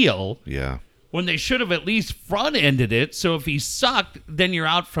deal. Yeah. When they should have at least front-ended it. So if he sucked, then you're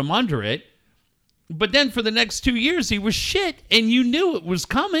out from under it. But then for the next 2 years, he was shit, and you knew it was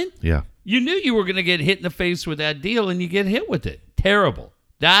coming. Yeah. You knew you were going to get hit in the face with that deal, and you get hit with it. Terrible.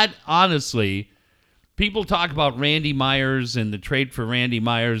 That, honestly, people talk about Randy Myers and the trade for Randy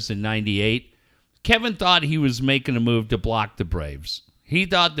Myers in 98. Kevin thought he was making a move to block the Braves. He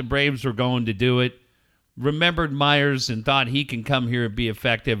thought the Braves were going to do it. Remembered Myers and thought he can come here and be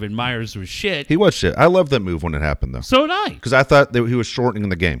effective, and Myers was shit. He was shit. I love that move when it happened, though. So did I. Because I thought that he was shortening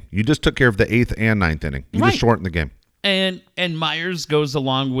the game. You just took care of the 8th and 9th inning. You just shortened the game. And Myers goes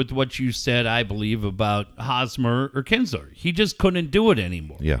along with what you said, I believe, about Hosmer or Kinsler. He just couldn't do it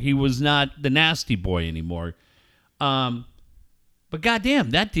anymore. Yeah. He was not the nasty boy anymore. But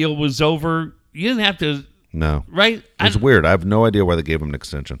goddamn, that deal was over. You didn't have to. No. Right? It was weird. I have no idea why they gave him an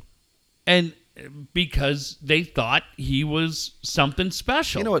extension. And because they thought he was something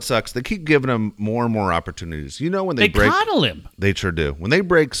special. You know what sucks? They keep giving him more and more opportunities. You know when they break, coddle him. They sure do. When they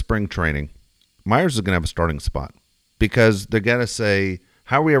break spring training, Myers is going to have a starting spot because they're going to say,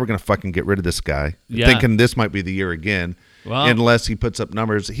 how are we ever going to fucking get rid of this guy? Yeah. Thinking this might be the year again. Well, unless he puts up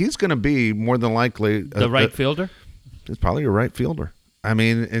numbers. He's going to be more than likely the right fielder? It's probably a right fielder. I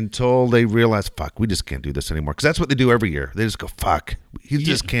mean, until they realize, fuck, we just can't do this anymore. Because that's what they do every year. They just go, fuck, he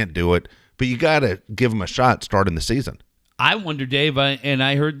just can't do it. But you got to give him a shot starting the season. I wonder, Dave, and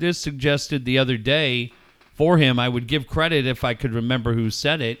I heard this suggested the other day for him. I would give credit if I could remember who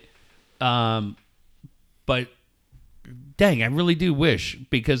said it. But dang, I really do wish,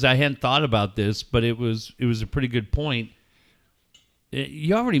 because I hadn't thought about this, but it was a pretty good point.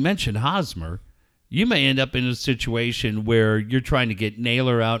 You already mentioned Hosmer. you may end up in a situation where you're trying to get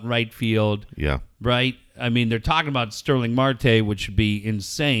Naylor out in right field. Yeah. Right? I mean, they're talking about Sterling Marte, which would be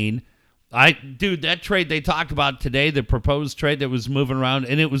insane. Dude, that trade they talked about today, the proposed trade that was moving around,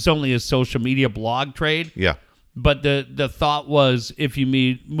 and it was only a social media blog trade. Yeah. But the thought was if you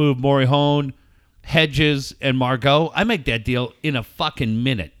move Morihone, Hedges, and Margot, I make that deal in a fucking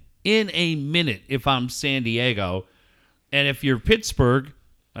minute. In a minute if I'm San Diego. And if you're Pittsburgh,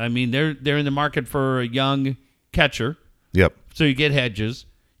 I mean, they're in the market for a young catcher. Yep. So you get Hedges.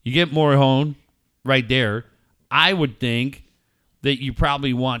 You get Morihone right there. I would think that you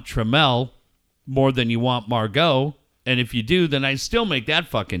probably want Trammell more than you want Margot. And if you do, then I still make that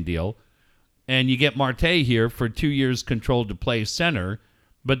fucking deal. And you get Marte here for 2 years controlled to play center.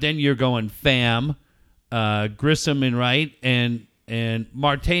 But then you're going Pham, Grissom in right, and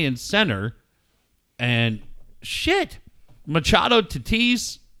Marte in center. And shit. Machado,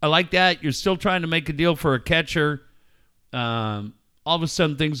 Tatis, I like that. You're still trying to make a deal for a catcher. All of a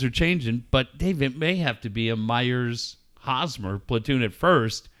sudden things are changing. But, Dave, it may have to be a Myers-Hosmer platoon at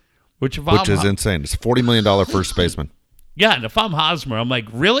first. Which is insane. It's a $40 million first baseman. Yeah, and if I'm Hosmer, I'm like,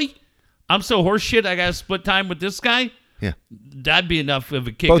 really? I'm so horseshit I got to split time with this guy? Yeah. That'd be enough of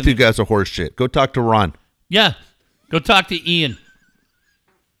a kick. Both you guys are horse shit. Go talk to Ron. Yeah. Go talk to Ian.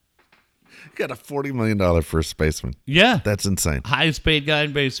 You got a $40 million first baseman. Yeah. That's insane. Highest paid guy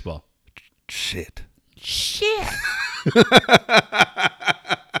in baseball. Shit. Shit.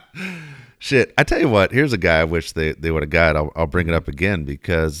 Shit. I tell you what, here's a guy I wish they would have got. I'll bring it up again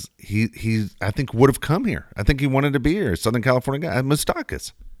because he I think would have come here. I think he wanted to be here. Southern California guy.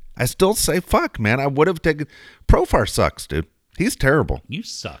 Moustakas. I still say fuck, man. I would have taken Profar sucks, dude. He's terrible. You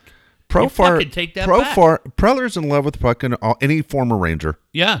suck. Profar, you take that back. Preller's in love with fucking any former Ranger.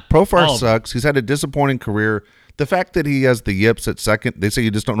 Yeah. Profar sucks. He's had a disappointing career. The fact that he has the yips at second, they say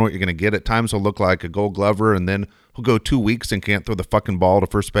you just don't know what you're going to get. At times he'll look like a Gold Glover, and then he'll go 2 weeks and can't throw the fucking ball to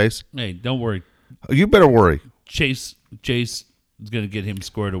first base. Hey, don't worry. You better worry. Jace is going to get him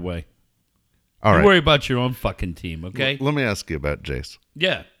squared away. All right. Worry about your own fucking team, okay? Let me ask you about Jace.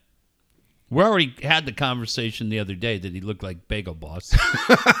 Yeah. We already had the conversation the other day that he looked like Bagel Boss.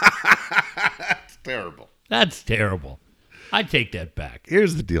 That's terrible. That's terrible. I take that back.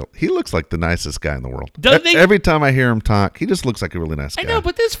 Here's the deal. He looks like the nicest guy in the world. Doesn't he? Every time I hear him talk, he just looks like a really nice guy. I know,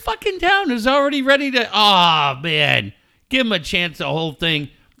 but this fucking town is already ready to... Oh, man. Give him a chance, the whole thing.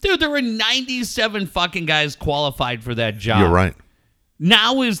 Dude, there were 97 fucking guys qualified for that job. You're right.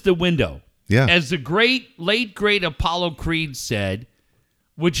 Now is the window. Yeah. As the late great Apollo Creed said,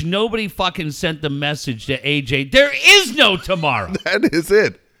 which nobody fucking sent the message to AJ, there is no tomorrow. That is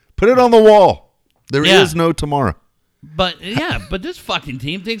it. Put it on the wall. There is no tomorrow. But this fucking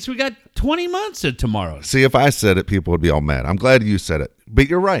team thinks we got 20 months of tomorrow. See, if I said it, people would be all mad. I'm glad you said it. But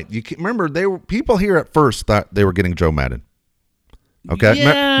you're right. You can't, remember, people here at first thought they were getting Joe Madden. Okay?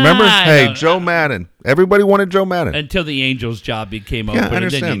 Yeah, remember? Hey, Joe Madden. Everybody wanted Joe Madden. Until the Angels job became open. Yeah, I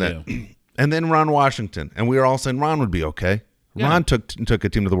understand and then that. And then Ron Washington. And we were all saying Ron would be okay. Yeah. Ron took a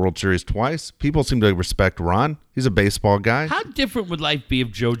team to the World Series twice. People seem to respect Ron. He's a baseball guy. How different would life be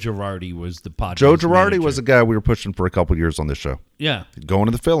if Joe Girardi was the Padres Joe Girardi manager? was a guy we were pushing for a couple years on this show. Yeah. Going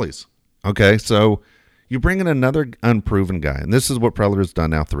to the Phillies. Okay, so you bring in another unproven guy, and this is what Preller has done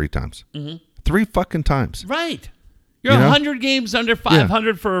now 3 times. Mm-hmm. 3 fucking times. Right. You're You know? 100 games under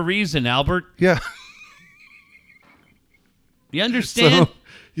 500 for a reason, Albert. Yeah. You understand?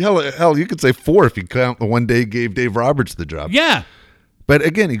 So, hell, you could say 4 if you count the one day he gave Dave Roberts the job. Yeah. But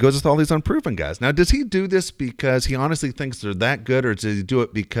again, he goes with all these unproven guys. Now, does he do this because he honestly thinks they're that good, or does he do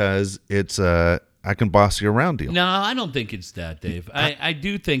it because it's I can boss you around deal? No, I don't think it's that, Dave. I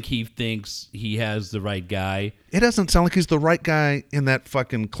do think he thinks he has the right guy. It doesn't sound like he's the right guy in that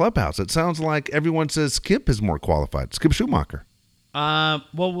fucking clubhouse. It sounds like everyone says Skip is more qualified. Skip Schumacher. Well,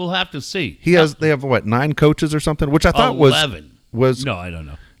 we'll have to see. They have what, 9 coaches or something, which I thought 11. was No, I don't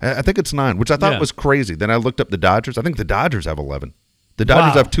know. I think it's 9, which I thought was crazy. Then I looked up the Dodgers. I think the Dodgers have 11. The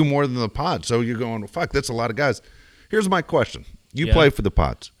Dodgers have 2 more than the Pods. So you're going, well, fuck, that's a lot of guys. Here's my question. You play for the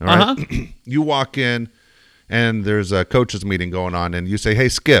Pods, all right? You walk in, and there's a coaches meeting going on, and you say, hey,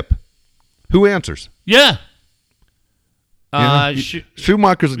 Skip. Who answers? Yeah.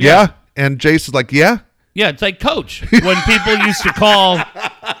 Schumacher's, yeah. And Jace is like, yeah? Yeah, it's like Coach. When people used to call,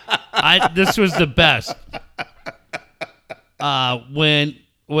 this was the best. When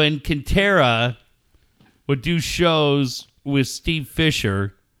Quintera would do shows with Steve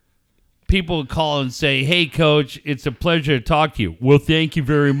Fisher, people would call and say, hey, Coach, it's a pleasure to talk to you. Well, thank you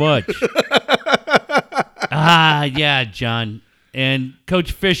very much. Yeah, John. And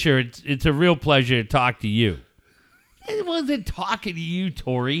Coach Fisher, it's a real pleasure to talk to you. It wasn't talking to you,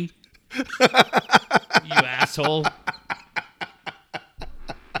 Tori. You asshole.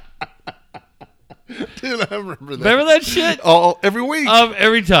 Dude, I remember that. Remember that shit? Oh, every week.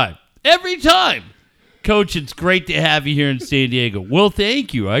 Every time. Every time. Coach, it's great to have you here in San Diego. Well,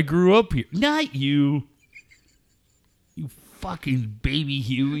 thank you. I grew up here. Not you. You fucking baby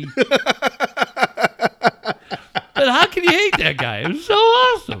Huey. But how can you hate that guy? It was so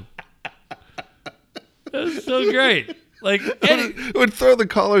awesome. It was so great. Like, would throw the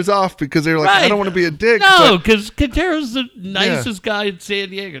callers off because they were like, right. I don't want to be a dick. No, because Quintero's the nicest guy in San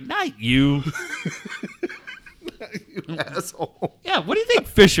Diego. Not you. You asshole. Yeah, what do you think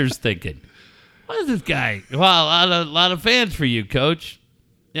Fisher's thinking? What is this guy? Well, a lot of fans for you, Coach.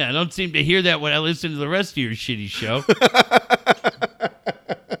 Yeah, I don't seem to hear that when I listen to the rest of your shitty show.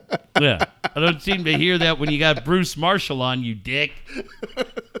 Yeah, I don't seem to hear that when you got Bruce Marshall on, you dick.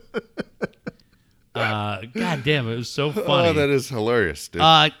 God damn, it was so funny. Oh, that is hilarious,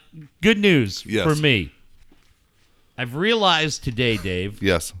 dude. Good news Yes. for me. I've realized today, Dave,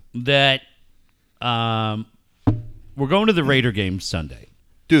 Yes. that we're going to the Raider game Sunday.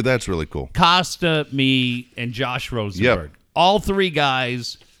 Dude, that's really cool. Costa, me, and Josh Rosenberg. Yep. All three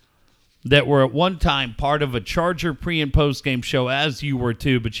guys that were at one time part of a Charger pre- and post-game show, as you were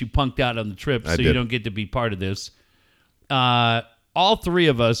too, but you punked out on the trip, so you don't get to be part of this. All three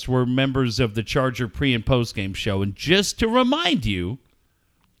of us were members of the Charger pre- and post-game show, and just to remind you,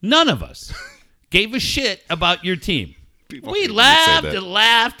 none of us gave a shit about your team. People We hate when you say laughed that. and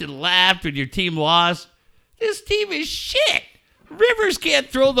laughed and laughed when your team lost. This team is shit. Rivers can't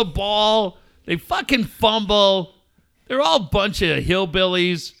throw the ball. They fucking fumble. They're all a bunch of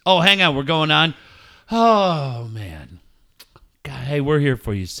hillbillies. Oh, hang on. We're going on. Oh, man. God, hey, we're here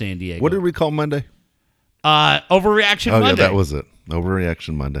for you, San Diego. What did we call Monday? Overreaction Oh, Monday. yeah, that was it.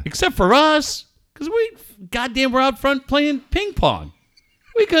 Overreaction Monday. Except for us, because we're out front playing ping pong.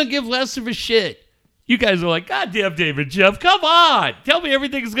 We couldn't give less of a shit. You guys are like, God damn, David Jeff, come on. Tell me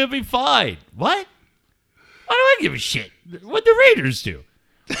everything's going to be fine. What? Why do I give a shit? What'd the Raiders do?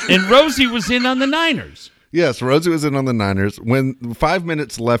 And Rosie was in on the Niners. Yes, Rosie was in on the Niners. When 5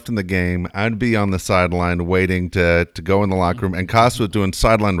 minutes left in the game, I'd be on the sideline waiting to go in the locker room, and Costa was doing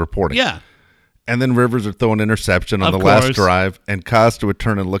sideline reporting. Yeah. And then Rivers would throw an interception on Of the last course. drive, and Costa would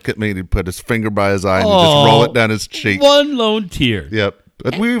turn and look at me, and he'd put his finger by his eye and he'd just roll it down his cheek. One lone tear. Yep.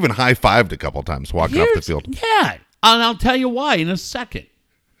 But we even high-fived a couple times walking off the field. Yeah. And I'll tell you why in a second.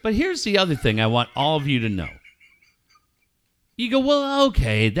 But here's the other thing I want all of you to know. You go, well,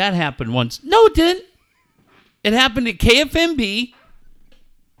 okay, that happened once. No, it didn't. It happened at KFMB,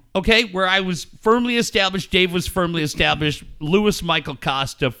 okay, where I was firmly established, Dave was firmly established, Louis Michael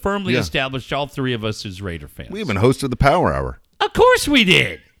Costa firmly established, all three of us as Raider fans. We even hosted the Power Hour. Of course we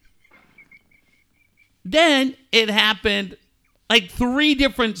did. Then it happened like 3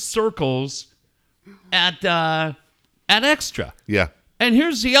 different circles at Extra. Yeah. And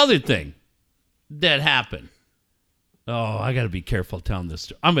here's the other thing that happened. Oh, I got to be careful telling this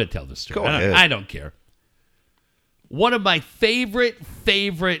story. I'm going to tell this story. Go ahead. I don't care. One of my favorite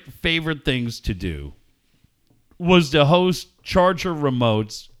things to do was to host Charger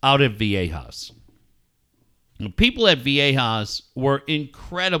remotes out at Viejas. The people at Viejas were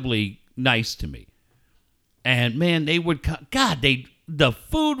incredibly nice to me. And man, they would the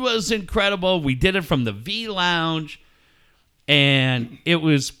food was incredible. We did it from the V Lounge. And it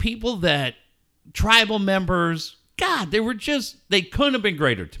was people that, tribal members, God, they couldn't have been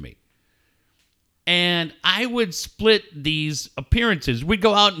greater to me. And I would split these appearances. We'd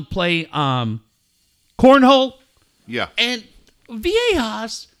go out and play cornhole. Yeah. And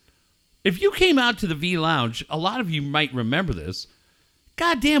Viejas, if you came out to the V Lounge, a lot of you might remember this.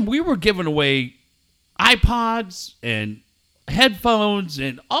 God damn, we were giving away iPods and headphones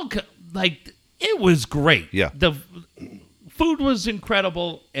and it was great. Yeah. The food was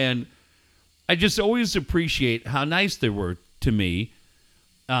incredible, and I just always appreciate how nice they were to me.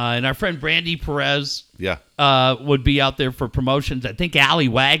 And our friend Brandy Perez would be out there for promotions. I think Allie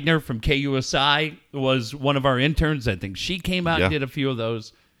Wagner from KUSI was one of our interns. I think she came out and did a few of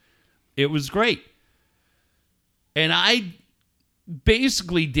those. It was great. And I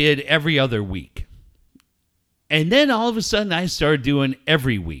basically did every other week. And then all of a sudden I started doing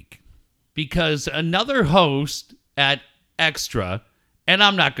every week because another host at Extra, and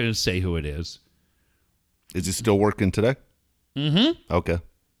I'm not going to say who it is. Is he still working today? Mm-hmm. Okay.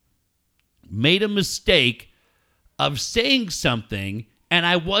 Made a mistake of saying something, and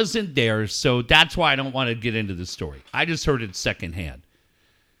I wasn't there, so that's why I don't want to get into the story. I just heard it secondhand.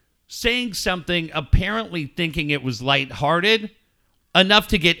 Saying something, apparently thinking it was lighthearted, enough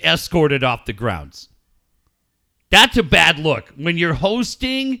to get escorted off the grounds. That's a bad look. When you're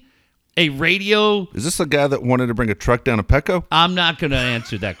hosting A radio. Is this the guy that wanted to bring a truck down to Petco? I'm not going to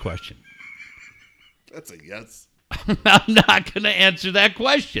answer that question. That's a yes. I'm not going to answer that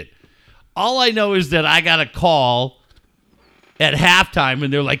question. All I know is that I got a call at halftime,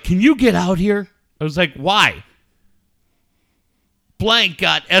 and they're like, "Can you get out here?" I was like, "Why?" Blank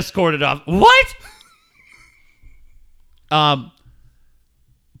got escorted off. What?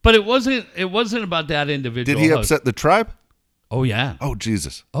 But it wasn't about that individual. Did he upset the tribe? Oh yeah. Oh,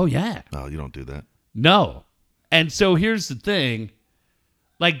 Jesus. Oh yeah. No, you don't do that. No. And so here's the thing.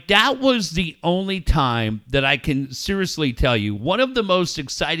 Like, that was the only time that I can seriously tell you, one of the most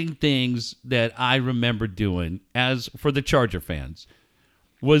exciting things that I remember doing as for the Charger fans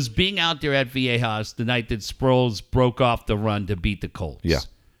was being out there at Viejas the night that Sproles broke off the run to beat the Colts. Yeah.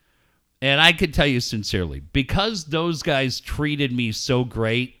 And I can tell you sincerely, because those guys treated me so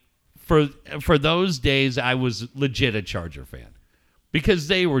great, for those days, I was legit a Charger fan because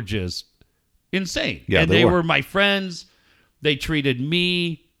they were just insane. Yeah, and they they were. were my friends. They treated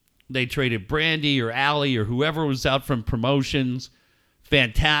me, they treated Brandy or Allie or whoever was out from promotions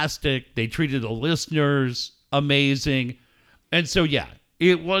fantastic. They treated the listeners amazing. And so, yeah,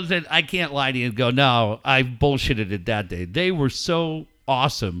 it wasn't, I can't lie to you and go, no, I bullshitted it that day. They were so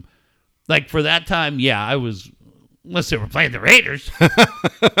awesome. Like, for that time, yeah, I was, unless they were playing the Raiders.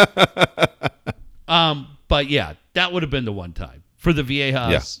 But yeah, that would have been the one time for the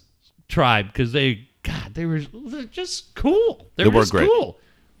Viejas tribe, because they're just cool. They were just great. cool.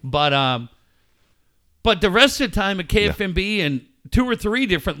 But the rest of the time at KFMB and 2 or 3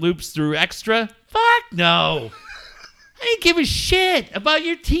 different loops through extra, fuck no. I didn't give a shit about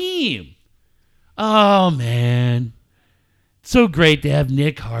your team. Oh man. So great to have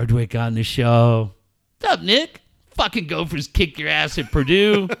Nick Hardwick on the show. What's up, Nick? Fucking Gophers kick your ass at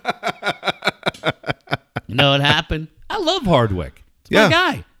Purdue. You know what happened? I love Hardwick. It's my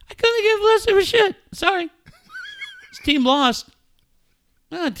guy. I couldn't give less of a shit. Sorry. His team lost.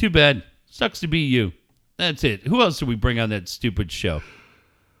 Too bad. Sucks to be you. That's it. Who else did we bring on that stupid show?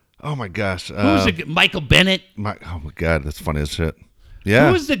 Oh, my gosh. Who was it? Michael Bennett? Oh, my God. That's funny as shit. Yeah.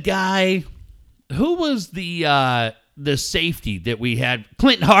 Who was the guy? Who was the safety that we had?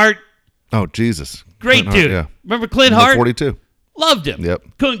 Clinton Hart. Oh, Jesus. Great Clint dude. Hart, Remember Clint Number Hart? 42. Loved him. Yep.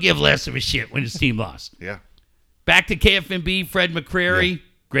 Couldn't give less of a shit when his team lost. Yeah. Back to KFMB, Fred McCrary. Yeah.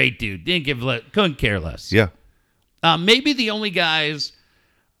 Great dude. Couldn't care less. Yeah. Maybe the only guys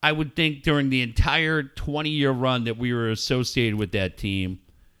I would think during the entire 20-year run that we were associated with that team.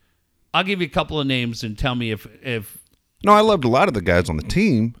 I'll give you a couple of names and tell me if No, I loved a lot of the guys on the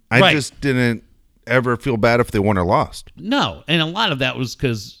team. I just didn't ever feel bad if they won or lost. no. And a lot of that was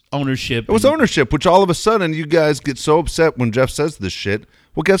because ownership. It was ownership, which all of a sudden you guys get so upset when Jeff says this shit.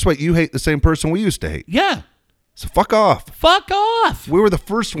 Well, guess what? You hate the same person we used to hate. Yeah. So fuck off. Fuck off. We were the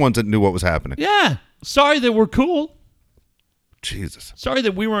first ones that knew what was happening. Yeah. Sorry that we're cool. Jesus. Sorry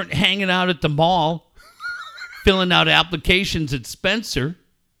that we weren't hanging out at the mall, filling out applications at Spencer.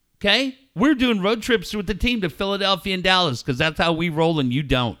 Okay? We're doing road trips with the team to Philadelphia and Dallas because that's how we roll and you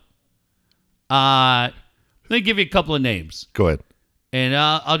don't. Let me give you a couple of names. Go ahead. And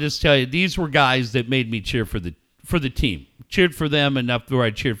I'll just tell you, these were guys that made me cheer for the team. Cheered for them enough where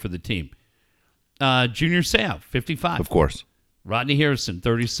I cheered for the team. Junior Sav, 55. Of course. Rodney Harrison,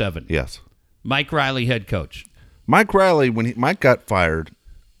 37. Yes. Mike Riley, head coach. Mike Riley, when Mike got fired,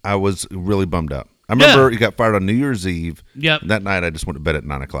 I was really bummed out. I remember he got fired on New Year's Eve. Yep. That night, I just went to bed at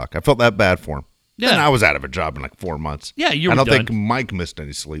 9 o'clock. I felt that bad for him. Yeah. And I was out of a job in like 4 months. Yeah, you were I don't done. think Mike missed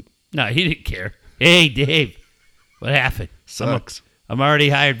any sleep. No, he didn't care. Hey, Dave, what happened? Sucks. I'm already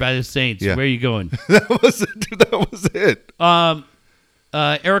hired by the Saints. Yeah. Where are you going? That was it. Dude, that was it.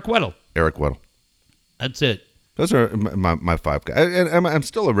 Eric Weddle. Eric Weddle. That's it. Those are my 5 guys. And I'm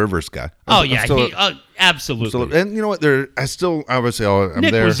still a Rivers guy. Oh, I'm yeah. still Absolutely. and you know what? Obviously, I'm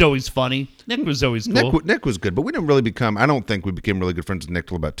Nick there. was always funny. Nick was always cool. Nick was good, but we didn't really I don't think we became really good friends with Nick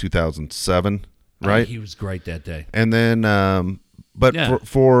till about 2007, right? He was great that day. And then, but Yeah.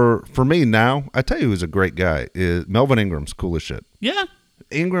 for me now, I tell you who's a great guy is Melvin Ingram's cool as shit. Yeah,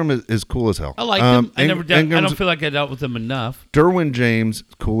 Ingram is cool as hell. I like him. I Ingram's- don't feel like I dealt with him enough. Derwin James,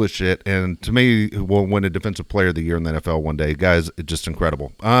 cool as shit, and to me, will win a Defensive Player of the Year in the NFL one day. Guys, just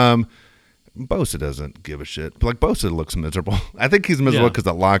incredible. Bosa doesn't give a shit. But, like, Bosa looks miserable. I think he's miserable Yeah. because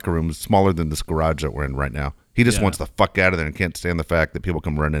the locker room is smaller than this garage that we're in right now. He just Yeah. wants the fuck out of there and can't stand the fact that people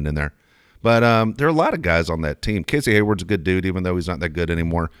come running in there. But there are a lot of guys on that team. Casey Hayward's a good dude, even though he's not that good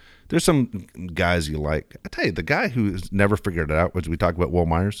anymore. There's some guys you like. I tell you, the guy who's never figured it out, as we talk about Will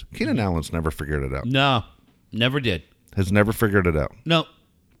Myers, Keenan Allen's never figured it out. No, never did. Has never figured it out. No.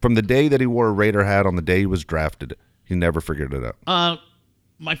 From the day that he wore a Raider hat on the day he was drafted, he never figured it out.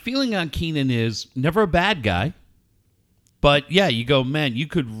 my feeling on Keenan is never a bad guy. But, yeah, you go, man, you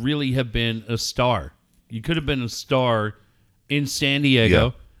could really have been a star. You could have been a star in San Diego.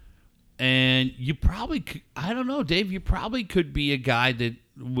 Yeah. And you probably could, I don't know, Dave, you probably could be a guy that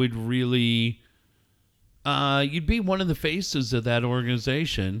would really, you'd be one of the faces of that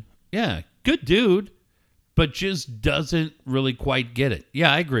organization. Yeah, good dude, but just doesn't really quite get it.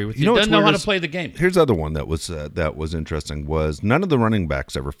 Yeah, I agree with you. Doesn't know how to play the game. Here's the other one that was interesting was none of the running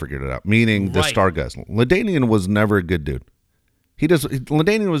backs ever figured it out, meaning the star guys. LaDainian was never a good dude.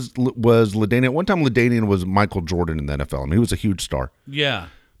 LaDainian was LaDainian. At one time, LaDainian was Michael Jordan in the NFL. I mean, he was a huge star. Yeah.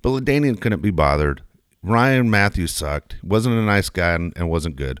 But LaDainian couldn't be bothered. Ryan Matthews sucked. Wasn't a nice guy and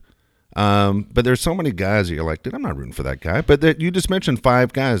wasn't good. But there's so many guys that you're like, dude, I'm not rooting for that guy. But you just mentioned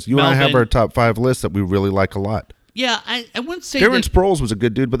 5 guys. You Melvin, and I have our top 5 list that we really like a lot. Yeah, I wouldn't say Darren Sproles was a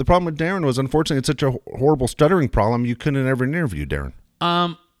good dude, but the problem with Darren was, unfortunately, it's such a horrible stuttering problem, you couldn't ever interview Darren.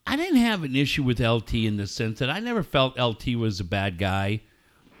 I didn't have an issue with LT in the sense that I never felt LT was a bad guy.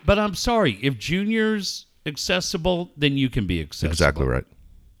 But I'm sorry, if Junior's accessible, then you can be accessible. Exactly right.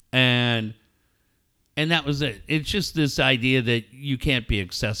 And that was it. It's just this idea that you can't be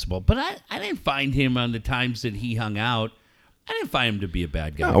accessible. But I didn't find him on the times that he hung out. I didn't find him to be a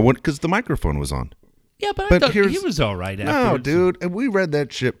bad guy. No, because the microphone was on. Yeah, but I thought he was all right afterwards. No, dude, and we read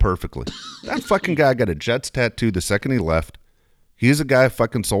that shit perfectly. That fucking guy got a Jets tattoo the second he left. He's a guy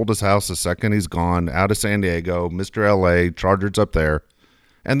fucking sold his house the second he's gone out of San Diego, Mr. LA, Chargers up there.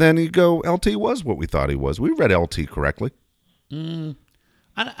 And then you go, LT was what we thought he was. We read LT correctly.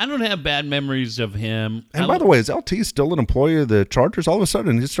 I don't have bad memories of him. And by the way, is LT still an employee of the Chargers? All of a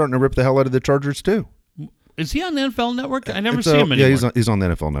sudden, he's starting to rip the hell out of the Chargers, too. Is he on the NFL Network? I never see him anymore. Yeah, he's on the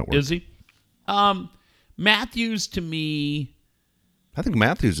NFL Network. Is he? Matthews, to me... I think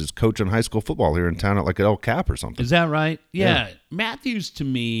Matthews is coaching high school football here in town at El Cap or something. Is that right? Yeah. Matthews, to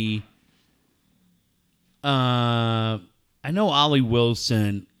me... I know Ollie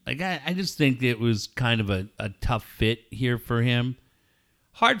Wilson. Like I just think it was kind of a tough fit here for him.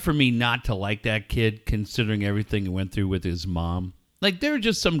 Hard for me not to like that kid, considering everything he went through with his mom. Like, there are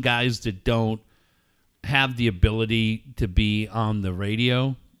just some guys that don't have the ability to be on the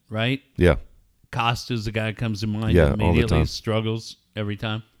radio, right? Yeah. Costa's the guy that comes to mind. Yeah, immediately. all the time. Struggles every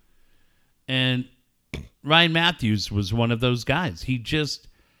time. And Ryan Matthews was one of those guys. He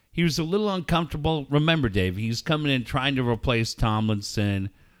was a little uncomfortable. Remember, Dave, he's coming in trying to replace Tomlinson.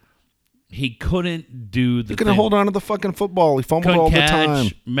 He couldn't do the He couldn't hold on to the fucking football. He fumbled all the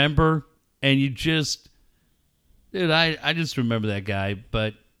time. Remember? And you just... Dude, I just remember that guy.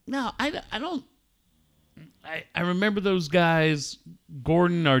 But, no, I don't... I remember those guys.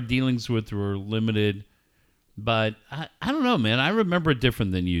 Gordon, our dealings with were limited. But I don't know, man. I remember it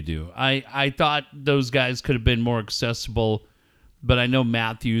different than you do. I thought those guys could have been more accessible. But I know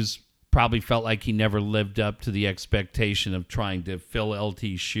Matthews probably felt like he never lived up to the expectation of trying to fill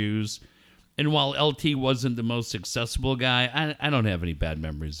LT's shoes. And while LT wasn't the most accessible guy, I don't have any bad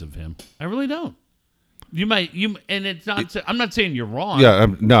memories of him. I really don't. And it's not. I'm not saying you're wrong. Yeah,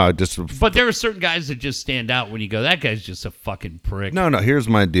 no, But there are certain guys that just stand out when you go, that guy's just a fucking prick. No, here's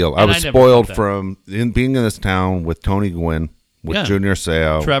my deal. I was spoiled from being in this town with Tony Gwynn, with Junior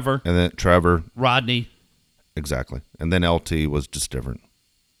Seau. Trevor. And then Trevor. Rodney. Exactly. And then LT was just different.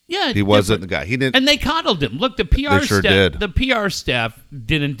 Yeah, he wasn't the guy. He didn't, and they coddled him. Look, the PR they sure staff. did. The PR staff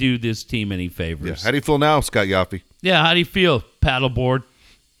didn't do this team any favors. Yeah. How do you feel now, Scott Yaffe? Yeah, how do you feel, paddleboard?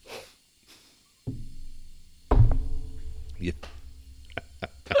 Yeah.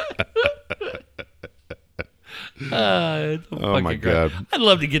 Oh my God! I'd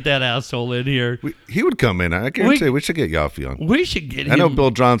love to get that asshole in here. He would come in. I guarantee we should get Yaffe on. We should get him. I know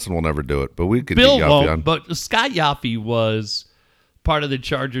Bill Johnson will never do it, but we could Bill get Yaffe won't, on. but Scott Yaffe was part of the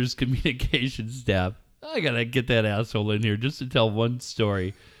Chargers communications staff. I gotta get that asshole in here just to tell one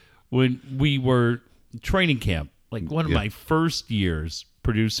story. When we were training camp, like one of my first years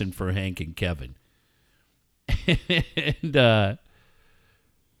producing for Hank and Kevin, and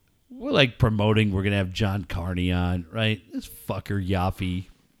we're like promoting. We're gonna have John Carney on, right? This fucker Yaffe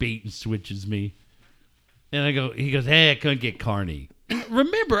bait and switches me, and I go. He goes, "Hey, I couldn't get Carney." And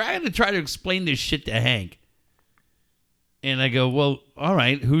remember, I had to try to explain this shit to Hank. And I go, well, all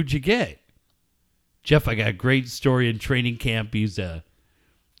right, who'd you get? Jeff, I got a great story in training camp. He's a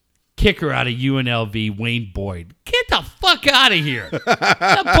kicker out of UNLV, Wayne Boyd. Get the fuck out of here.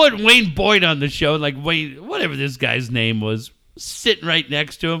 I'm putting Wayne Boyd on the show, like Wayne, whatever this guy's name was, sitting right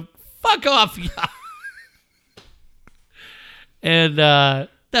next to him. Fuck off. And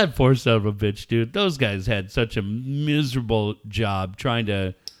that poor son of a bitch, dude. Those guys had such a miserable job trying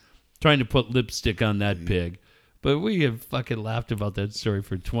to put lipstick on that pig. But we have fucking laughed about that story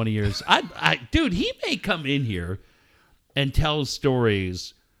for 20 years. Dude, he may come in here and tell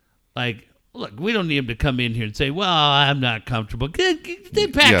stories like, look, we don't need him to come in here and say, well, I'm not comfortable. They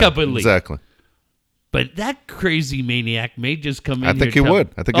pack up and leave. Exactly. But that crazy maniac may just come in I here. think he would.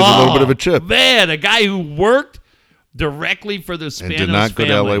 I think he's a little bit of a chip. Man, a guy who worked directly for the Spanos And did not go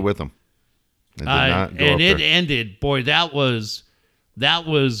family. to LA with him. And did not go and up it there. ended. Boy, that was Ben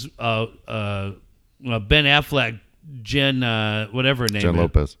Affleck, Jen, whatever her name Jen is.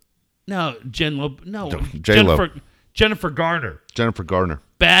 Lopez. No, Jen Lopez. No, J-Lo. Jennifer Garner. Jennifer Garner.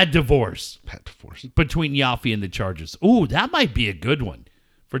 Bad divorce Bad divorce. between Yaffe and the Chargers. Ooh, that might be a good one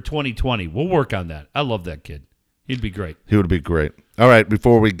for 2020. We'll work on that. I love that kid. He'd be great. He would be great. All right,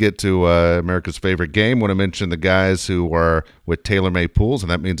 before we get to America's favorite game, I want to mention the guys who are with TaylorMade Pools,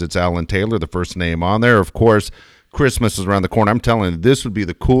 and that means it's Alan Taylor, the first name on there. Of course, Christmas is around the corner. I'm telling you, this would be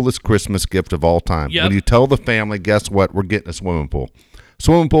the coolest Christmas gift of all time. Yep. When you tell the family, guess what? We're getting a swimming pool.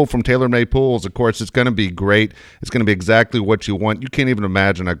 Swimming pool from TaylorMade Pools, of course, it's going to be great. It's going to be exactly what you want. You can't even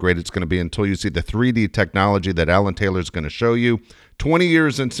imagine how great it's going to be until you see the 3D technology that Alan Taylor is going to show you. 20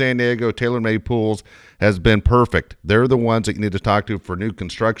 years in San Diego, TaylorMade Pools has been perfect. They're the ones that you need to talk to for new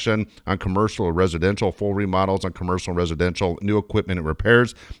construction on commercial or residential, full remodels on commercial and residential, new equipment and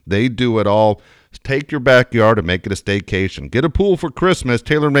repairs. They do it all. Take your backyard and make it a staycation. Get a pool for Christmas.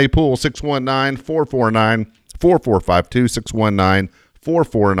 TaylorMade Pool, 619-449-4452,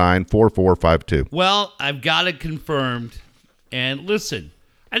 619-449-4452. Well, I've got it confirmed. And listen,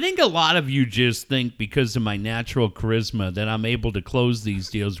 I think a lot of you just think because of my natural charisma that I'm able to close these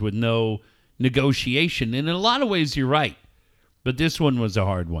deals with no negotiation. And in a lot of ways, you're right. But this one was a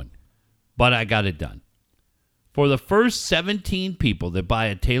hard one. But I got it done. For the first 17 people that buy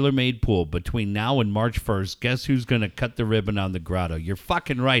a TaylorMade pool between now and March 1st, guess who's going to cut the ribbon on the grotto? You're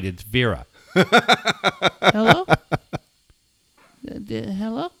fucking right. It's Vera. Hello?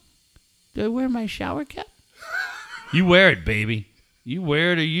 Hello? Do I wear my shower cap? You wear it, baby. You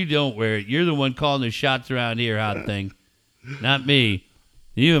wear it or you don't wear it. You're the one calling the shots around here, hot thing. Not me.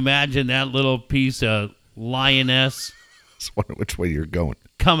 You imagine that little piece of lioness Just wondering which way you're going.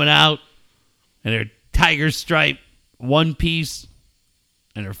 coming out and her tiger stripe one piece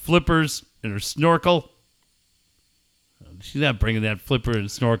and her flippers and her snorkel. She's not bringing that flipper and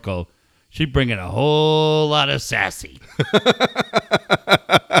snorkel. She's bringing a whole lot of sassy.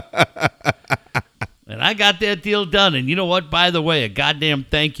 And I got that deal done. And you know what? By the way, a goddamn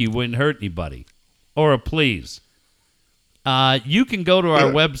thank you wouldn't hurt anybody. Or a please. You can go to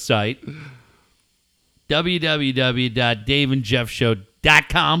our website,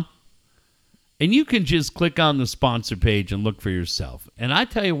 www.daveandjeffshow.com, and you can just click on the sponsor page and look for yourself. And I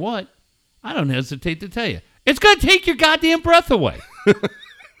tell you what, I don't hesitate to tell you. It's going to take your goddamn breath away.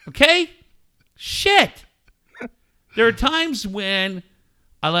 Okay? Shit. There are times when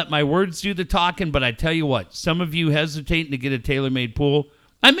I let my words do the talking, but I tell you what, some of you hesitating to get a TaylorMade pool,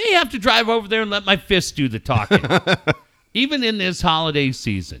 I may have to drive over there and let my fists do the talking. Even in this holiday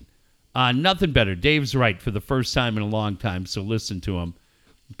season. Nothing better. Dave's right for the first time in a long time, so listen to him.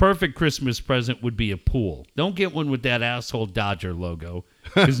 Perfect Christmas present would be a pool. Don't get one with that asshole Dodger logo,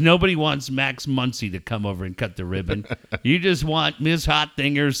 because nobody wants Max Muncy to come over and cut the ribbon. You just want Miss Hot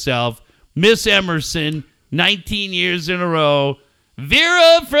Thing herself, Miss Emerson, 19 years in a row,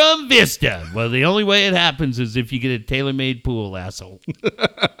 Vera from Vista. Well, the only way it happens is if you get a TaylorMade pool, asshole.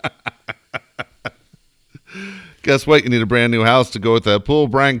 Guess what? You need a brand new house to go with that pool.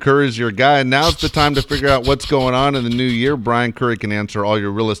 Brian Curry's your guy. Now's the time to figure out what's going on in the new year. Brian Curry can answer all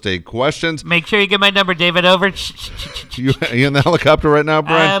your real estate questions. Make sure you get my number, David. Over. You in the helicopter right now,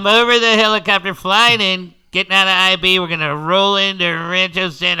 Brian? I'm over the helicopter flying in, getting out of IB. We're going to roll into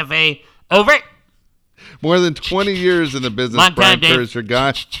Rancho Santa Fe. Over. More than 20 years in the business. Long Brian time, Dave. Curry's your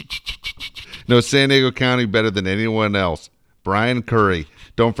guy. Knows San Diego County better than anyone else. Brian Curry.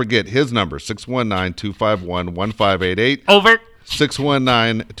 Don't forget his number, 619-251-1588. Over.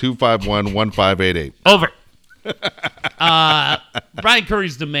 619-251-1588. Over. Brian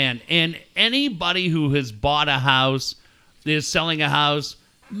Curry's the man. And anybody who has bought a house, is selling a house,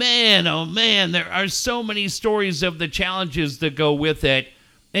 man, oh man, there are so many stories of the challenges that go with it.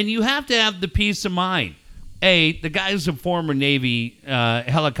 And you have to have the peace of mind. The guy's a former Navy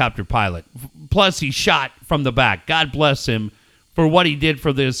helicopter pilot. Plus, he shot from the back. God bless him for what he did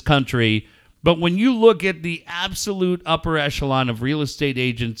for this country. But when you look at the absolute upper echelon of real estate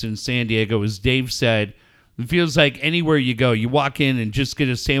agents in San Diego, as Dave said, it feels like anywhere you go, you walk in and just get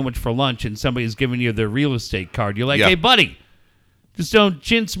a sandwich for lunch and somebody's giving you their real estate card. You're like, Yeah. Hey, buddy, just don't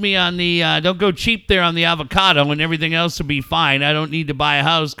chintz me on the, don't go cheap there on the avocado and everything else will be fine. I don't need to buy a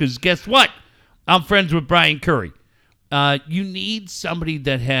house because guess what? I'm friends with Brian Curry. You need somebody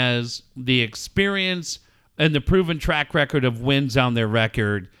that has the experience and the proven track record of wins on their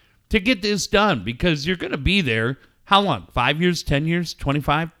record to get this done, because you're going to be there. How long? 5 years, 10 years,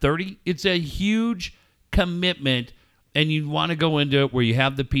 25, 30? It's a huge commitment, and you want to go into it where you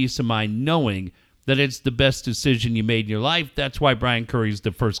have the peace of mind knowing that it's the best decision you made in your life. That's why Brian Curry is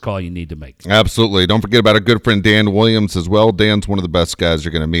the first call you need to make. Absolutely. Don't forget about our good friend Dan Williams as well. Dan's one of the best guys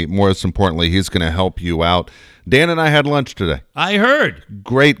you're going to meet. Most importantly, he's going to help you out. Dan and I had lunch today. I heard.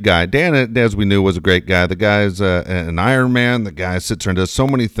 Great guy. Dan, as we knew, was a great guy. The guy's an Iron Man. The guy sits there and does so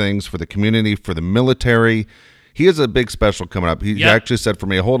many things for the community, for the military. He has a big special coming up. He actually said for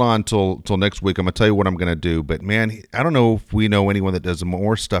me, hold on till next week. I'm going to tell you what I'm going to do. But, man, I don't know if we know anyone that does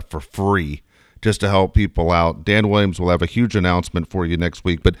more stuff for free just to help people out. Dan Williams will have a huge announcement for you next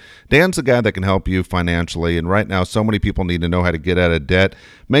week. But Dan's the guy that can help you financially. And right now, so many people need to know how to get out of debt.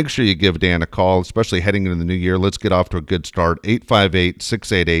 Make sure you give Dan a call, especially heading into the new year. Let's get off to a good start.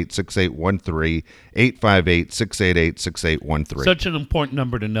 858-688-6813. 858-688-6813. Such an important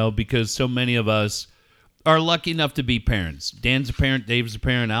number to know, because so many of us are lucky enough to be parents. Dan's a parent, Dave's a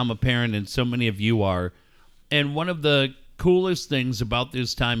parent, I'm a parent, and so many of you are. And one of the coolest things about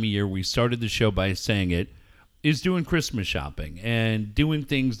this time of year, we started the show by saying it, is doing Christmas shopping and doing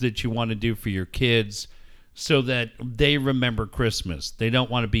things that you want to do for your kids so that they remember Christmas. They don't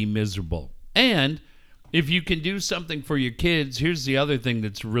want to be miserable. And if you can do something for your kids, here's the other thing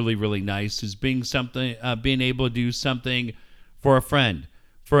that's really, really nice, is being able to do something for a friend,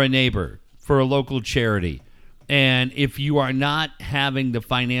 for a neighbor, for a local charity. And if you are not having the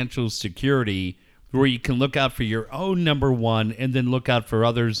financial security where you can look out for your own number one and then look out for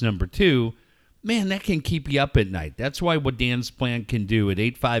others number two, man, that can keep you up at night. That's why what Dan's plan can do at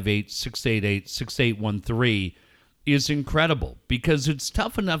 858-688-6813 is incredible, because it's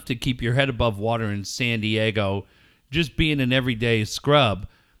tough enough to keep your head above water in San Diego just being an everyday scrub.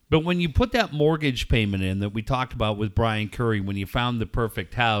 But when you put that mortgage payment in that we talked about with Brian Curry, when you found the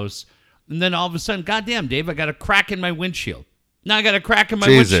perfect house, and then all of a sudden, goddamn, Dave, I got a crack in my windshield. Now I got a crack in my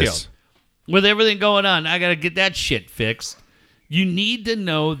windshield. With everything going on, I got to get that shit fixed. You need to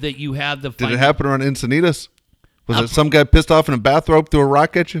know that you have the... Did it happen around Encinitas? Was it some guy pissed off in a bathrobe threw a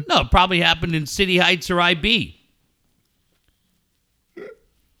rock at you? No, it probably happened in City Heights or IB.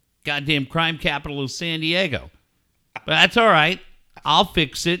 Goddamn crime capital of San Diego. But that's all right. I'll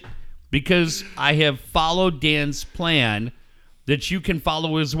fix it, because I have followed Dan's plan that you can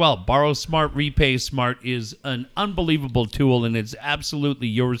follow as well. Borrow Smart, Repay Smart is an unbelievable tool, and it's absolutely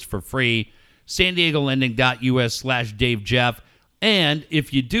yours for free. SanDiegoLending.us/Dave Jeff. And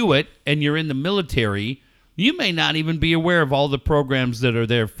if you do it and you're in the military, you may not even be aware of all the programs that are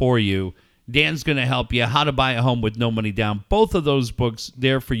there for you. Dan's going to help you. How to Buy a Home with No Money Down. Both of those books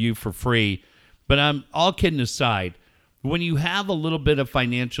there for you for free. But I'm all kidding aside. When you have a little bit of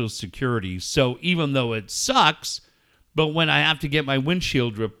financial security, so even though it sucks, but when I have to get my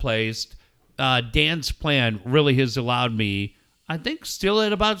windshield replaced, Dan's plan really has allowed me, I think, still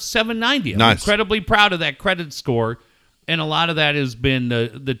at about 790. I'm incredibly proud of that credit score. And a lot of that has been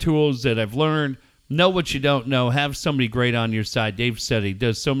the tools that I've learned. Know what you don't know. Have somebody great on your side. Dave said he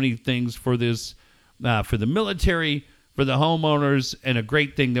does so many things for this, for the military, for the homeowners, and a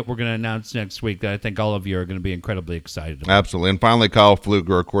great thing that we're going to announce next week that I think all of you are going to be incredibly excited about. Absolutely. And finally, Kyle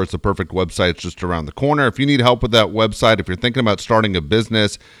Pfluger, of course, the perfect website is just around the corner. If you need help with that website, if you're thinking about starting a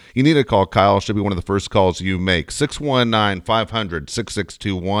business, you need to call Kyle. Should be one of the first calls you make.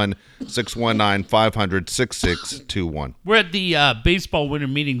 619-500-6621. 619-500-6621. We're at the baseball winter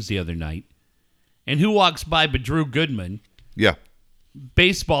meetings the other night, and who walks by but Drew Goodman? Yeah.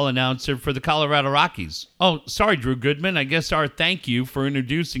 Baseball announcer for the Colorado Rockies. Oh, sorry, Drew Goodman. I guess our thank you for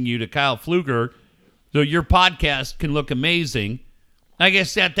introducing you to Kyle Pfluger, so your podcast can look amazing. I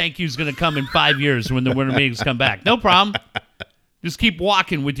guess that thank you is going to come in 5 years when the winter meetings come back. No problem. Just keep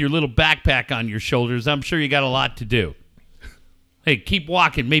walking with your little backpack on your shoulders. I'm sure you got a lot to do. Hey, keep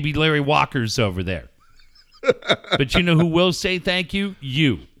walking. Maybe Larry Walker's over there. But you know who will say thank you?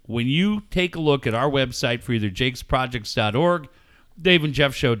 You. When you take a look at our website for either jakesprojects.org,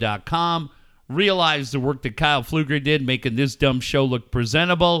 DaveandJeffShow.com. Realize the work that Kyle Pfluger did making this dumb show look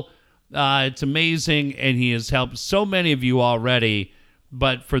presentable. It's amazing, and he has helped so many of you already.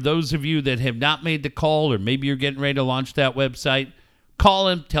 But for those of you that have not made the call, or maybe you're getting ready to launch that website, call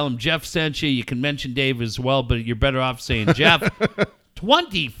him, tell him Jeff sent you. You can mention Dave as well, but you're better off saying Jeff.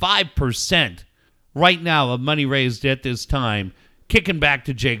 25% right now of money raised at this time kicking back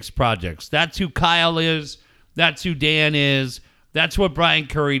to Jake's Projects. That's who Kyle is. That's who Dan is. That's what Brian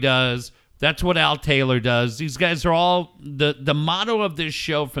Curry does. That's what Al Taylor does. These guys are all the motto of this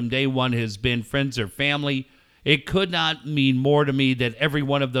show from day one has been friends or family. It could not mean more to me that every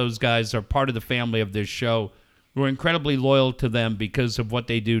one of those guys are part of the family of this show. We're incredibly loyal to them because of what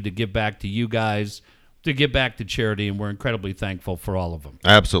they do to give back to you guys, to give back to charity, and we're incredibly thankful for all of them.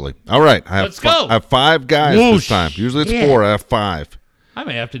 Absolutely. All right. Let's go. I have 5 guys this time. Usually it's 4. I have 5. I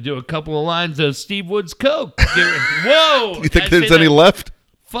may have to do a couple of lines of Steve Woods Coke. Whoa! You think there's any left?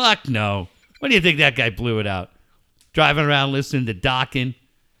 Fuck no. What do you think that guy blew it out? Driving around listening to Dokken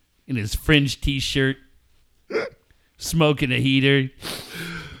in his fringe T-shirt, smoking a heater,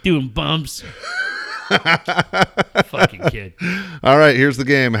 doing bumps. Fucking kid. All right, here's the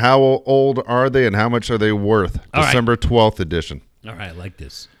game. How old are they and how much are they worth? All right. December 12th edition. All right, I like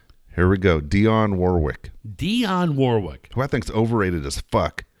this. Here we go. Dionne Warwick, Dionne Warwick. who I think's overrated as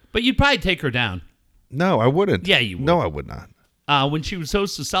fuck. But you'd probably take her down. No, I wouldn't. Yeah, you would. No, I would not. When she was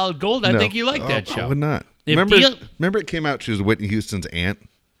host of Solid Gold, I No. think you liked that show. I would not. If Remember it came out she was Whitney Houston's aunt?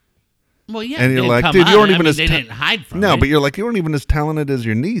 Well, yeah. And it you're didn't like, come dude, you out. aren't even as they ta- didn't hide from No, it. but you're like, you aren't even as talented as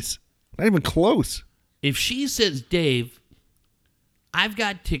your niece. Not even close. If she says, Dave, I've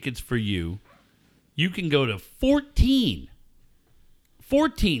got tickets for you, you can go to 14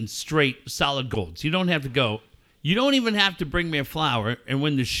 straight Solid Golds. You don't have to go. You don't even have to bring me a flower. And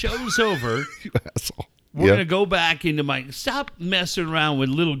when the show's over, You asshole. we're going to go back into stop messing around with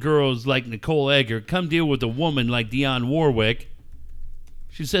little girls like Nicole Egger. Come deal with a woman like Dionne Warwick.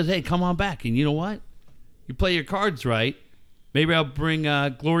 She says, hey, come on back. And you know what? You play your cards right. Maybe I'll bring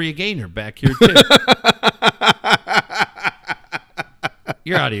Gloria Gaynor back here, too.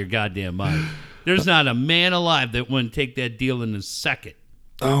 You're out of your goddamn mind. There's not a man alive that wouldn't take that deal in a second.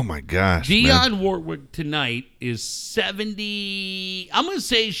 Oh, my gosh. Dionne man. Warwick tonight is 70. I'm going to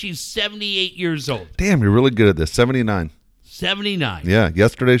say she's 78 years old. Damn, you're really good at this. 79. 79. Yeah,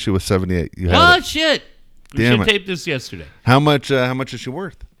 yesterday she was 78. You had Oh, it. shit. We Damn should it. tape this yesterday. How much is she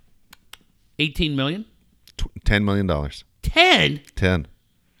worth? 18 million? $10 million. 10? 10.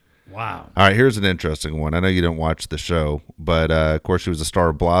 Wow. All right, here's an interesting one. I know you don't watch the show, but of course she was a star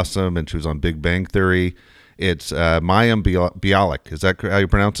of Blossom, and she was on Big Bang Theory. It's Mayim Bialik. Is that how you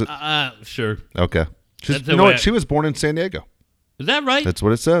pronounce it? Sure. Okay. That's the You know way what? She was born in San Diego. Is that right? That's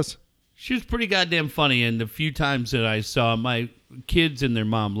what it says. She was pretty goddamn funny, and the few times that I saw, my kids and their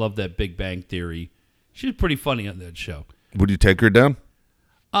mom loved that Big Bang Theory. She was pretty funny on that show. Would you take her down?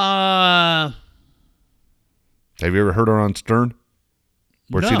 Uh, Have you ever heard her on Stern?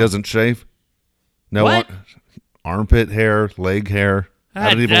 Where she No. doesn't shave? No. What? Armpit hair, leg hair. I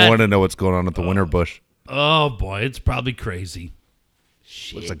don't even want to know what's going on at the Winter Bush. oh boy, it's probably crazy.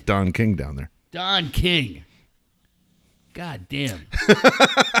 Shit. Looks like Don King down there. Don King. God damn.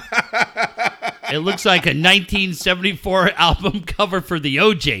 It looks like a 1974 album cover for the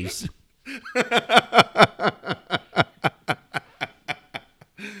OJs.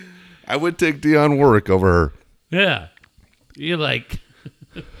 I would take Dionne Warwick over her. Yeah. You're like,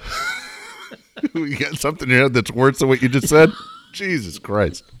 You got something in your head that's worse than what you just said? Jesus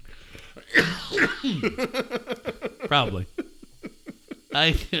Christ. probably.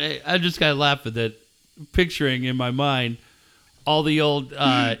 I just got to laugh at that, picturing in my mind all the old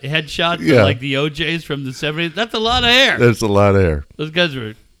headshots Yeah. of like the OJs from the 70s. That's a lot of hair. That's a lot of hair. Those guys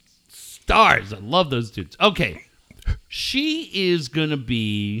were stars. I love those dudes. Okay. She's going to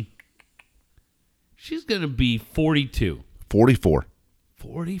be 42. 44.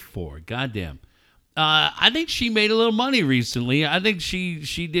 44. Goddamn. I think she made a little money recently. I think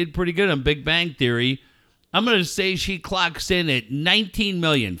she did pretty good on Big Bang Theory. I'm going to say she clocks in at 19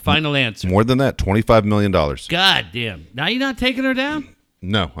 million. Final answer. More than that, $25 million. God damn. Now you're not taking her down?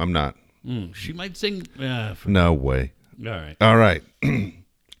 No, I'm not. She might sing. No way. All right. All right.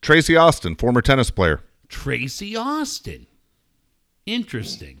 Tracy Austin, former tennis player. Tracy Austin.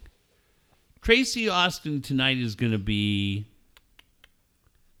 Interesting. Tracy Austin tonight is going to be.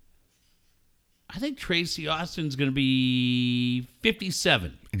 I think Tracy Austin's going to be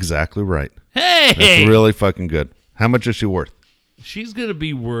 57. Exactly right. Hey! That's really fucking good. How much is she worth? She's going to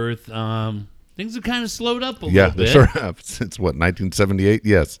be worth. Things have kind of slowed up a Yeah, little they bit. sure have. Since what, 1978?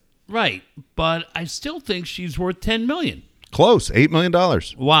 Yes. Right. But I still think she's worth $10 million. Close. $8 million.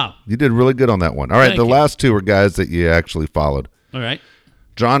 Wow. You did really good on that one. All right, Thank the you. last two are guys that you actually followed. All right.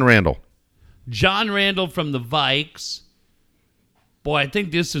 John Randall. John Randall from the Vikes. Boy, I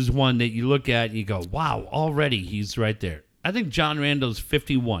think this is one that you look at and you go, wow, already he's right there. I think John Randall's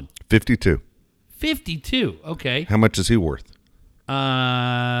 51. 52. 52. Okay. How much is he worth?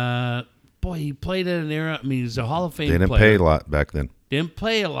 Boy, he played at an era. I mean, he's a Hall of Fame They didn't player. pay a lot back then. Didn't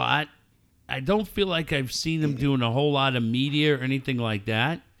play a lot. I don't feel like I've seen him doing a whole lot of media or anything like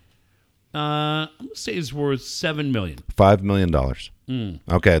that. I'm going to say is worth $7 million. $5 million.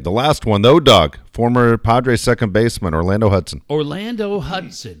 Okay, the last one, though, Doug, former Padres second baseman Orlando Hudson. Orlando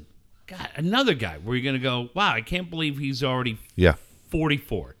Hudson. God, another guy where you're going to go, wow, I can't believe he's already Yeah,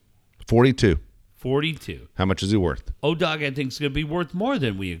 44. 42. 42. How much is he worth? O-Dog, I think, is going to be worth more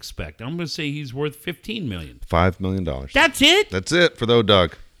than we expect. I'm going to say he's worth $15 million. $5 million. That's it? That's it for the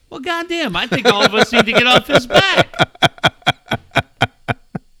O-Dog. Well, goddamn, I think all of us need to get off his back.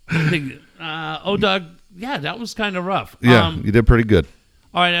 I think, O-Dog, yeah, that was kind of rough. Yeah, you did pretty good.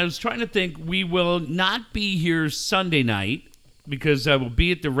 All right, I was trying to think. We will not be here Sunday night because I will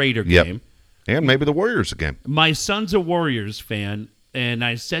be at the Raider game. And maybe the Warriors again. My son's a Warriors fan, and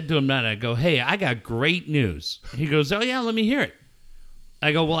I said to him that, I go, hey, I got great news. He goes, oh, yeah, let me hear it.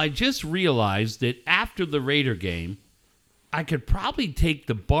 I go, well, I just realized that after the Raider game, I could probably take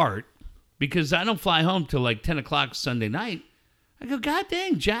the BART because I don't fly home till like 10 o'clock Sunday night. I go, God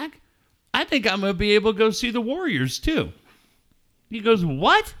dang, Jack, I think I'm going to be able to go see the Warriors too. He goes,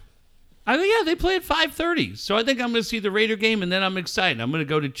 what? I go, yeah, they play at 5:30. So I think I'm going to see the Raider game, and then I'm excited. I'm going to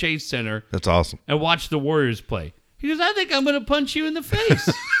go to Chase Center That's awesome. and watch the Warriors play. He goes, I think I'm going to punch you in the face.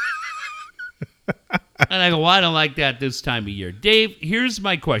 And I go, well, I don't like that this time of year. Dave, here's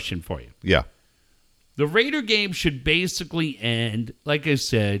my question for you. Yeah. The Raider game should basically end, like I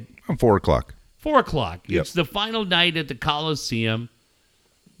said, 4 o'clock. 4 o'clock. Yep. It's the final night at the Coliseum.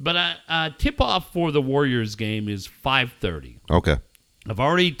 But tip-off for the Warriors game is 5:30. Okay. I've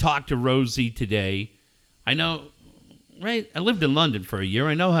already talked to Rosie today. I know, right? I lived in London for a year.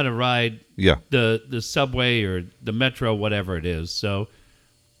 I know how to ride Yeah. the subway or the metro, whatever it is. So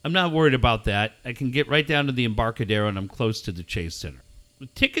I'm not worried about that. I can get right down to the Embarcadero, and I'm close to the Chase Center. The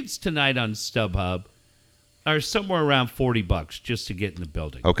tickets tonight on StubHub are somewhere around $40 just to get in the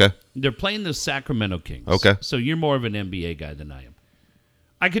building. Okay. They're playing the Sacramento Kings. Okay. So you're more of an NBA guy than I am.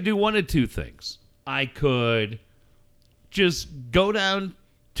 I could do one of two things. I could just go down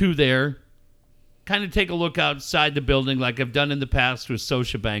to there, kind of take a look outside the building like I've done in the past with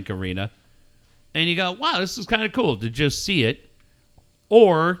Scotiabank Arena, and you go, wow, this is kind of cool to just see it.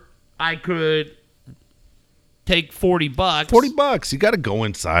 Or I could take $40. $40. You got to go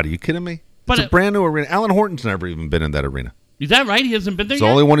inside. Are you kidding me? But It's a brand new arena. Alan Horton's never even been in that arena. Is that right? He hasn't been there It's yet?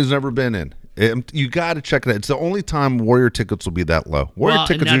 the only one he's never been in. You got to check it out. It's the only time Warrior tickets will be that low. Warrior Well, and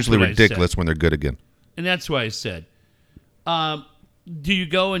tickets are that's usually what I ridiculous when they're good again. And that's why I said, do you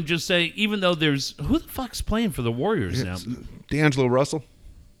go and just say, even though there's, who the fuck's playing for the Warriors now? D'Angelo Russell?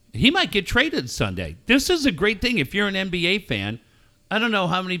 He might get traded Sunday. This is a great thing. If you're an NBA fan, I don't know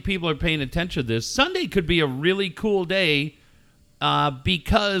how many people are paying attention to this. Sunday could be a really cool day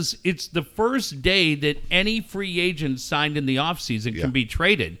because it's the first day that any free agent signed in the offseason can be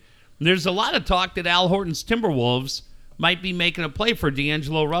traded. There's a lot of talk that Al Horton's Timberwolves might be making a play for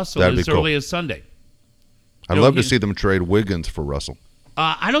D'Angelo Russell That'd be as cool. early as Sunday. I'd love to see them trade Wiggins for Russell.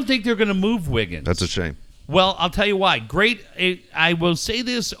 I don't think they're going to move Wiggins. That's a shame. Well, I'll tell you why. I will say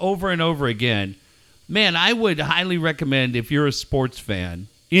this over and over again. Man, I would highly recommend if you're a sports fan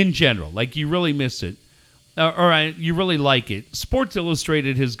in general, like you really miss it, or you really like it. Sports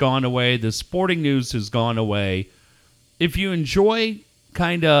Illustrated has gone away. The Sporting News has gone away. If you enjoy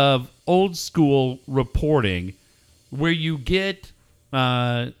kind of old school reporting where you get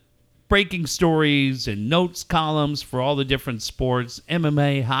breaking stories and notes columns for all the different sports,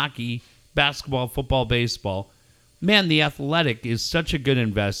 MMA, hockey, basketball, football, baseball, man, The Athletic is such a good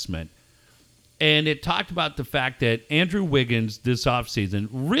investment. And it talked about the fact that Andrew Wiggins this offseason,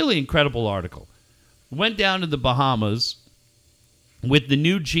 really incredible article, went down to the Bahamas with the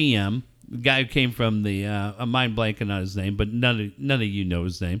new GM, the guy who came from the, I'm mind blanking on his name, but none of you know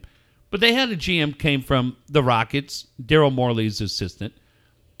his name. But they had a GM came from the Rockets, Daryl Morley's assistant,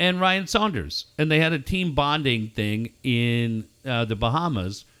 and Ryan Saunders. And they had a team bonding thing in the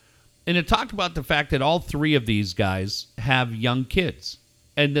Bahamas. And it talked about the fact that all three of these guys have young kids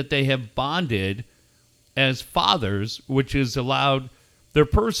and that they have bonded as fathers, which has allowed their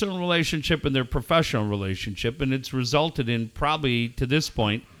personal relationship and their professional relationship. And it's resulted in probably, to this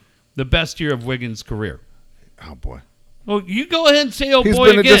point, the best year of Wiggins' career. Oh, boy. Well, you go ahead and say, oh, He's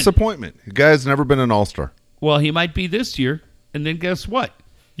boy, been again. a disappointment. The guy's never been an all-star. Well, he might be this year. And then guess what?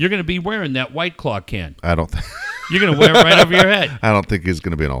 You're going to be wearing that White Claw can. I don't You're going to wear it right over your head. I don't think he's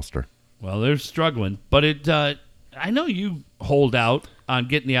going to be an all-star. Well, they're struggling. But I know you hold out on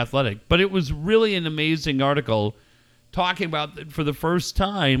getting The Athletic, but it was really an amazing article talking about that for the first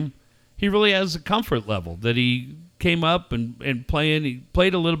time, he really has a comfort level that he came up and playing. He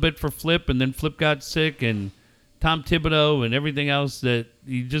played a little bit for Flip, and then Flip got sick, and Tom Thibodeau and everything else that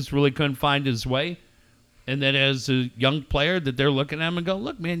he just really couldn't find his way. And that as a young player that they're looking at him and go,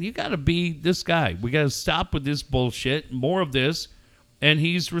 look, man, you got to be this guy. We got to stop with this bullshit, more of this. And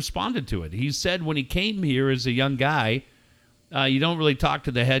he's responded to it. He said when he came here as a young guy, you don't really talk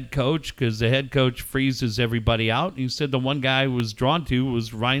to the head coach because the head coach freezes everybody out. He said the one guy he was drawn to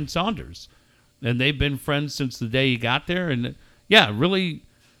was Ryan Saunders. And they've been friends since the day he got there. And, yeah, really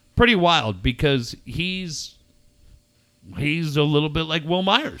pretty wild because he's a little bit like Will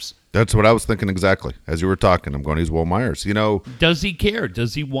Myers. That's what I was thinking exactly. As you were talking, I'm going, he's Will Myers. You know, Does he care?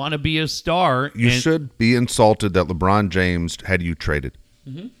 Does he want to be a star? you should be insulted that LeBron James had you traded.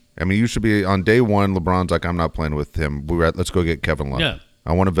 Mm-hmm. I mean, you should be on day one. LeBron's like, I'm not playing with him. Let's go get Kevin Love. Yeah.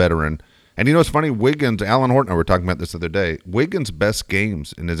 I want a veteran. And you know, it's funny. Wiggins, Alan Horton, and we were talking about this the other day. Wiggins' best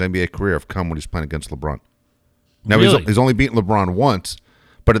games in his NBA career have come when he's playing against LeBron. Now, Really? he's only beaten LeBron once,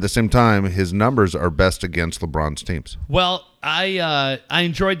 but at the same time, his numbers are best against LeBron's teams. Well, I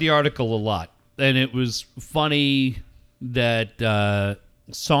enjoyed the article a lot, and it was funny that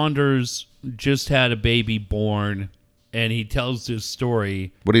Saunders just had a baby born, and he tells this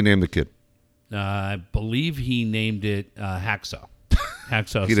story. What do you name the kid? I believe he named it Hacksaw.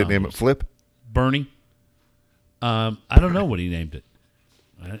 Hacksaw. He didn't name it Saunders. Flip? Bernie. I don't know what he named it.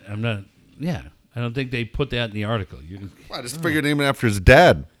 I'm not. Yeah, I don't think they put that in the article. I just figured naming it after his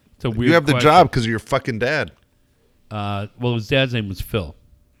dad. It's a weird You have the question. job because of your fucking dad. Well, his dad's name was Phil.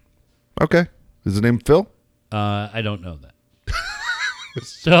 Okay. Is his name Phil? I don't know that.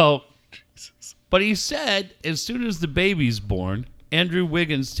 So, but he said as soon as the baby's born, Andrew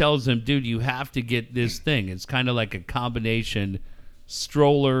Wiggins tells him, dude, you have to get this thing. It's kind of like a combination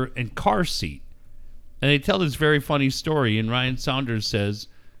stroller and car seat. And they tell this very funny story, and Ryan Saunders says,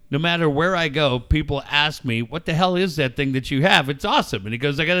 no matter where I go, people ask me, what the hell is that thing that you have? It's awesome. And he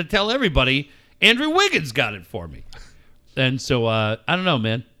goes, I got to tell everybody, Andrew Wiggins got it for me. And so, I don't know,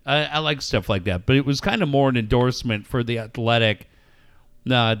 man. I like stuff like that. But it was kind of more an endorsement for the Athletic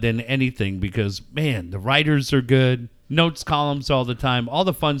than anything because, man, the writers are good. Notes columns all the time. All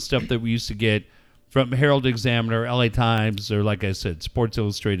the fun stuff that we used to get from Herald Examiner, LA Times, or like I said, Sports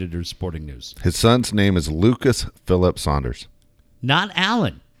Illustrated or Sporting News. His son's name is Lucas Phillip Saunders. Not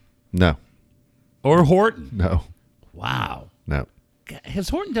Allen No. or Horton. No. Wow. No. Has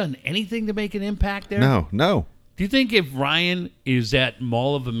Horton done anything to make an impact there? No. Do you think if Ryan is at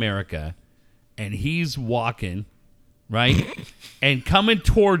Mall of America and he's walking, right, and coming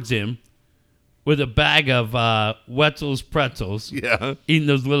towards him with a bag of Wetzel's pretzels, Yeah. eating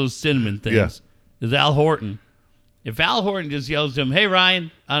those little cinnamon things, Yeah. is Al Horton. If Al Horton just yells to him, hey,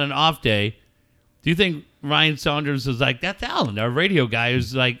 Ryan, on an off day, do you think Ryan Saunders is like, that's Alan, our radio guy,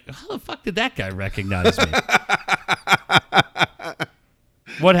 who's like, how the fuck did that guy recognize me?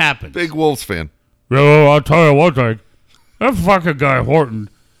 What happened? Big Wolves fan. Yo, I'll tell you one thing. That fucking guy Horton,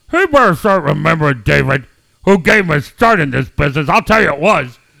 he better start remembering David, who gave him a start in this business. I'll tell you it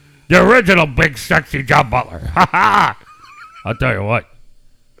was the original big sexy John Butler. Ha ha! I'll tell you what.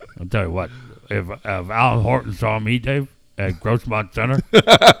 If Al Horton saw me, Dave, at Grossmont Center,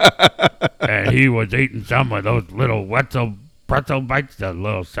 and he was eating some of those little Wetzel pretzel bites, the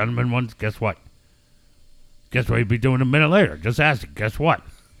little cinnamon ones, guess what? Guess what he'd be doing a minute later? Just ask him. Guess what?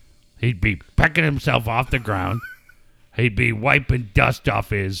 He'd be pecking himself off the ground. He'd be wiping dust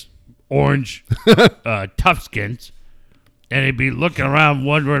off his orange toughskins. And he'd be looking around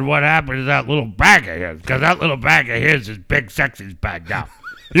wondering what happened to that little bag of his. Because that little bag of his is Big Sexy's bag now.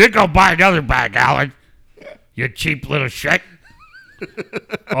 You go buy another bag, Alan. You cheap little shit.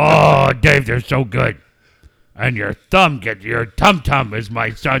 Oh, Dave, they're so good. And your tum-tum, as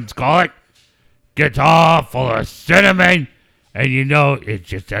my sons call it, gets all full of cinnamon. And you know, it's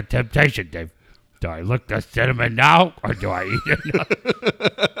just that temptation, Dave. Do I lick the cinnamon now, or do I eat it now?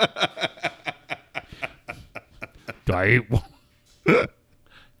 Do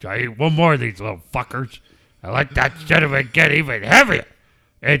I eat one more of these little fuckers? I let that cinnamon get even heavier.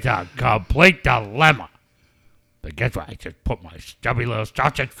 It's a complete dilemma. But guess what? I just put my stubby little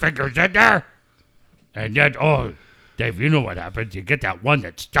sausage fingers in there. And then, oh, Dave, you know what happens. You get that one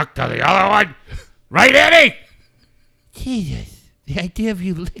that's stuck to the other one. Right, Eddie? Jesus, the idea of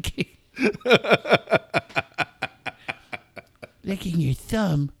you licking your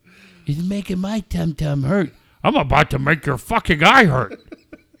thumb is making my tum-tum hurt. I'm about to make your fucking eye hurt.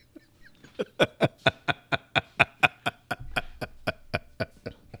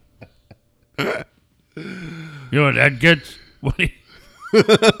 You know what that gets? What do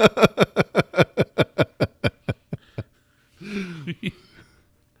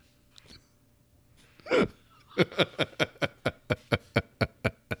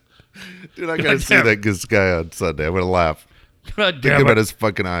Dude, I gotta see that this guy on Sunday. I'm gonna laugh. God Think damn about it. his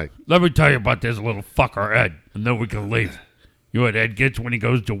fucking eye. Let me tell you about this little fucker, Ed, and then we can leave. You know what Ed gets when he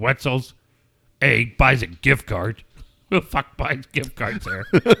goes to Wetzel's? A, he buys a gift card. Who the fuck buys gift cards there?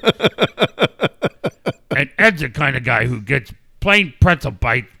 And Ed's the kind of guy who gets plain pretzel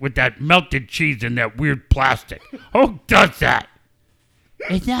bites with that melted cheese in that weird plastic. Who does that?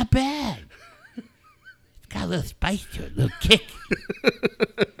 It's not bad. It's got a little spice to it, a little kick.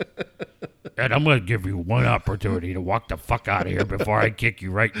 Ed, I'm going to give you one opportunity to walk the fuck out of here before I kick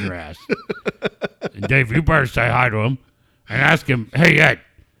you right in your ass. And Dave, you better say hi to him and ask him, hey,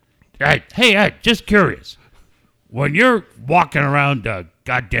 Ed, just curious. When you're walking around the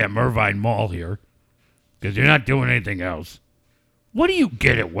goddamn Irvine Mall here, because you're not doing anything else, what do you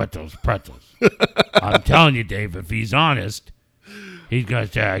get at Wetzel's Pretzels? I'm telling you, Dave, if he's honest, he's going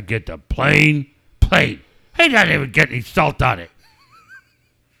to say, I get the plain. He doesn't even get any salt on it.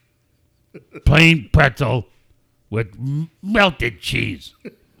 Plain pretzel with melted cheese.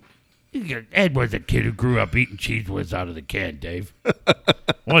 Ed was a kid who grew up eating Cheez Whiz out of the can, Dave.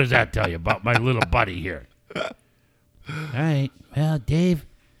 What does that tell you about my little buddy here? All right. Well, Dave,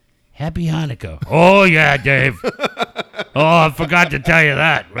 happy Hanukkah. Oh, yeah, Dave. Oh, I forgot to tell you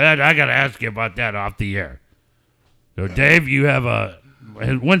that. Man, I got to ask you about that off the air. So, Dave, you have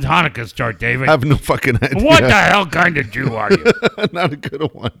when's Hanukkah start, David? I have no fucking idea. What the hell kind of Jew are you? Not a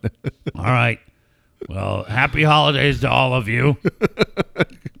good one. All right. Well, happy holidays to all of you,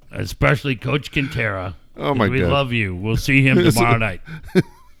 especially Coach Quintera. Oh, my we God. love you. We'll see him tomorrow night.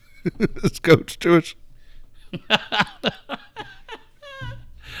 Is Coach Jewish?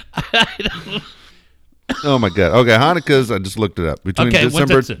 Oh my God. Okay, Hanukkah's. I just looked it up. Between Okay, when's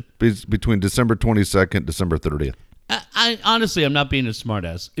December that? between December 22nd, December 30th. I honestly, I'm not being a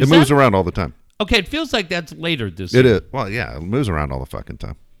smartass. It moves around all the time. Okay, it feels like that's later this It year. is. Well, yeah, it moves around all the fucking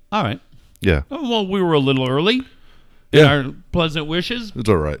time. All right. Yeah, Oh, well, we were a little early in Yeah. our pleasant wishes, it's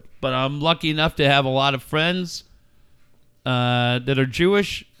all right. but I'm lucky enough to have a lot of friends that are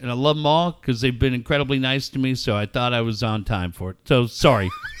Jewish, and I love them all because they've been incredibly nice to me, so I thought I was on time for it. So, sorry.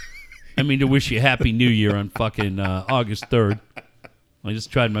 I mean to wish you a Happy New Year on fucking August 3rd. I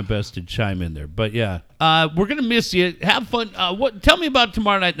just tried my best to chime in there. But, yeah, we're going to miss you. Have fun. Tell me about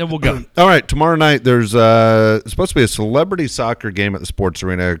tomorrow night, then we'll go. All right, tomorrow night there's supposed to be a celebrity soccer game at the Sports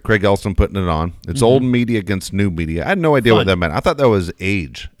Arena. Craig Elson putting it on. It's old media against new media. I had no idea Fun. what that meant. I thought that was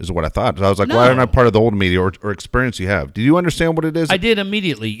age, is what I thought. So I was like, why No. aren't I part of the old media or experience you have? Do you understand what it is? I did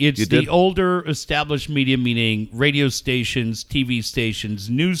immediately. It's You the did? older established media, meaning radio stations, TV stations,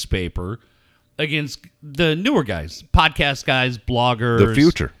 newspaper, against the newer guys, podcast guys, bloggers. The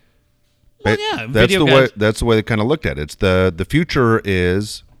future. Well, yeah, that's video the guys. way. That's the way they kind of looked at it. It's the future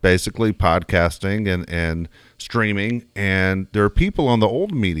is basically podcasting and streaming, and there are people on the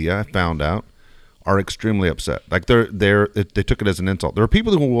old media. I found out are extremely upset. Like they took it as an insult. There are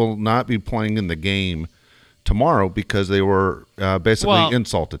people who will not be playing in the game tomorrow because they were basically Well,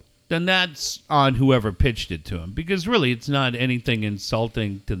 insulted. Then that's on whoever pitched it to him, because really it's not anything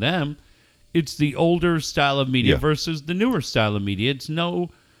insulting to them. It's the older style of media Yeah. versus the newer style of media. It's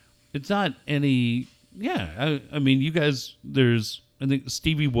not any. Yeah, I mean, you guys. There's I think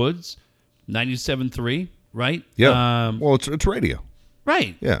Stevie Woods, 97.3, right? Yeah. Well, it's radio.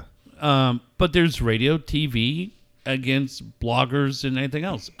 Right. Yeah. But there's radio, TV against bloggers and anything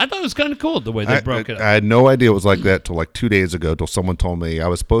else. I thought it was kind of cool the way they broke it up. I had no idea it was like that till like 2 days ago. Till someone told me I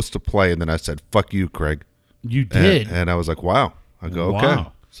was supposed to play, and then I said, "Fuck you, Craig." You did. And I was like, wow. I go, okay.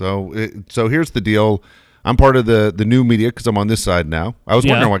 Wow. So here's the deal. I'm part of the new media because I'm on this side now. I was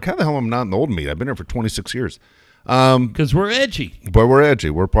Yeah. wondering, like, how the hell am I not in the old media? I've been here for 26 years. Because we're edgy. But we're edgy.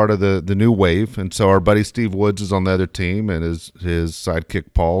 We're part of the new wave. And so our buddy Steve Woods is on the other team, and his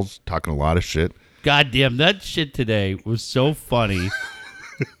sidekick Paul's talking a lot of shit. God damn, that shit today was so funny.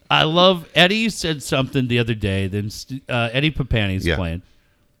 I love Eddie said something the other day. Then Eddie Papani's Yeah. playing.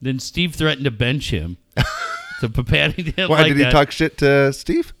 Then Steve threatened to bench him. So Papani didn't Why like did he that. talk shit to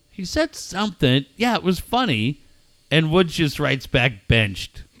Steve? He said something. Yeah, it was funny. And Woods just writes back,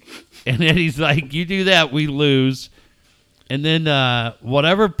 benched. And then he's like, you do that, we lose. And then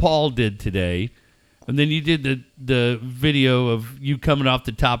whatever Paul did today, and then you did the video of you coming off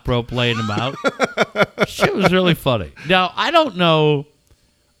the top rope, laying him out. Shit was really funny. Now, I don't know.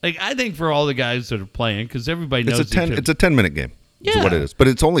 Like, I think for all the guys that are playing, because everybody knows It's a 10-minute game. Is Yeah. what it is. But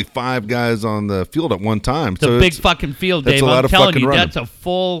it's only 5 guys on the field at one time. It's a big fucking field, that's Dave. a lot I'm of telling fucking you, running. that's a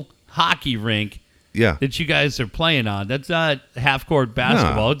full hockey rink Yeah. that you guys are playing on. That's not half-court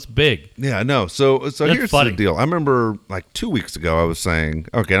basketball. No. It's big. Yeah, I know. So That's here's funny. the deal. I remember like 2 weeks ago I was saying,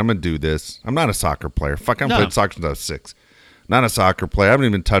 okay, I'm going to do this. I'm not a soccer player. Fuck, I haven't No. played soccer since I was 6. Not a soccer player. I haven't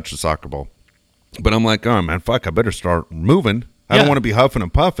even touched a soccer ball. But I'm like, oh, man, fuck, I better start moving. I Yeah. don't want to be huffing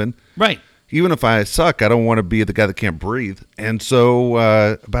and puffing. Right. Even if I suck, I don't want to be the guy that can't breathe. And so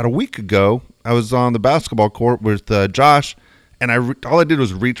about a week ago, I was on the basketball court with Josh, and all I did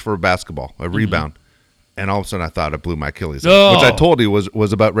was reach for a basketball, a rebound. And all of a sudden, I thought I blew my Achilles, which I told you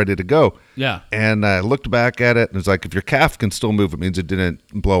was about ready to go. Yeah. And I looked back at it, and it was like, if your calf can still move, it means it didn't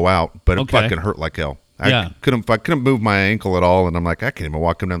blow out, but it Okay. fucking hurt like hell. Yeah. I couldn't move my ankle at all, and I'm like, I can't even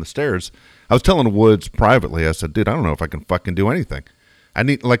walk him down the stairs. I was telling Woods privately, I said, dude, I don't know if I can fucking do anything. I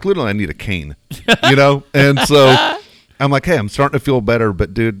need a cane, you know? And so I'm like, hey, I'm starting to feel better,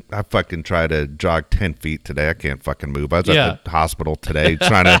 but dude, I fucking tried to jog 10 feet today. I can't fucking move. I was at the hospital today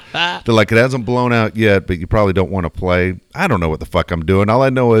trying to, they're like, it hasn't blown out yet, but you probably don't want to play. I don't know what the fuck I'm doing. All I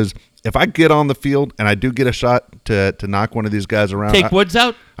know is if I get on the field and I do get a shot to knock one of these guys around. Take Woods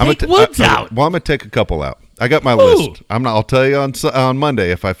out. I'm Take Woods out. Well, I'm going to take a couple out. I got my Ooh. list. I'll tell you on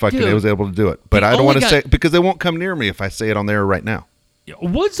Monday if I fucking Dude, was able to do it. But the I don't want to only say, because they won't come near me if I say it on there right now.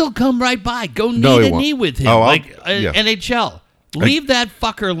 Woods will come right by. Go No, knee he to won't. knee with him. Oh, NHL. Leave that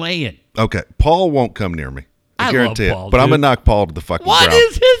fucker laying. Okay, Paul won't come near me. I I guarantee love Paul, it. But I'm dude. going to knock Paul to the fucking What ground.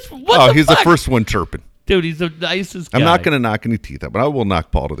 is his? What He's fuck? the first one chirping. Dude, he's the nicest guy. I'm not going to knock any teeth out, but I will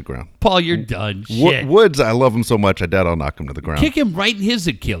knock Paul to the ground. Paul, you're done. Shit. Woods, I love him so much, I doubt I'll knock him to the ground. Kick him right in his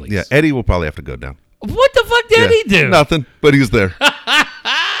Achilles. Yeah, Eddie will probably have to go down. What the fuck did he do? Nothing, but he's there.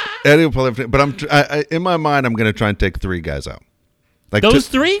 Eddie will probably have to, but in my mind, I'm going to try and take 3 guys out. Like Those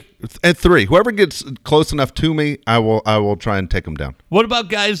 3? And 3. Whoever gets close enough to me, I will try and take them down. What about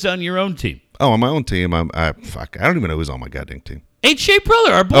guys on your own team? Oh, on my own team, I don't even know who's on my goddamn team. H.J.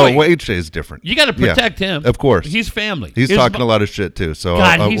 Brother, our boy. Oh, well, HJ is different. You got to protect Yeah, him. Of course. He's family. He's His talking mo- a lot of shit, too. So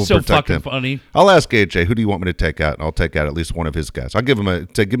God, I he's will so protect fucking him. funny. I'll ask AJ, who do you want me to take out? And I'll take out at least one of his guys. I'll give him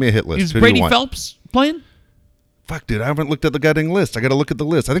give me a hit list. Is Who do you Brady want? Phelps playing? Fuck, dude, I haven't looked at the goddamn list. I got to look at the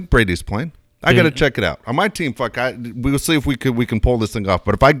list. I think Brady's playing. I got to check it out. On my team, we'll see if we can pull this thing off.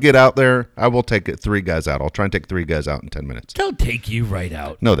 But if I get out there, I will take 3 guys out. I'll try and take 3 guys out in 10 minutes. They'll take you right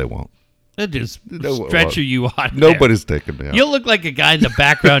out. No, they won't. They'll just No, stretch you out. Nobody's taking me out. You'll look like a guy in the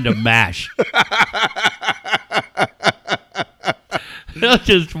background of MASH. They'll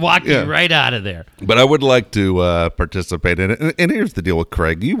just walk Yeah. you right out of there. But I would like to participate in it. And here's the deal with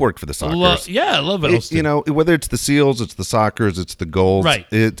Craig. You worked for the Sockers. I love it. You know, whether it's the Seals, it's the Sockers, it's the Goals. Right.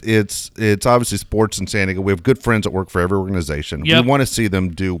 It's obviously sports in San Diego. We have good friends that work for every organization. Yep. We want to see them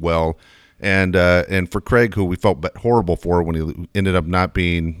do well. And for Craig, who we felt horrible for when he ended up not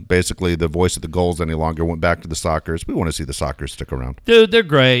being basically the voice of the Goals any longer, went back to the Sockers. We want to see the Sockers stick around. Dude, they're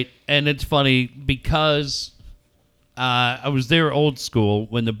great. And it's funny because I was there old school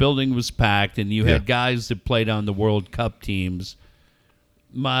when the building was packed and you had guys that played on the World Cup teams.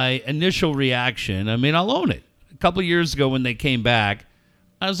 My initial reaction, I mean, I'll own it. A couple years ago when they came back,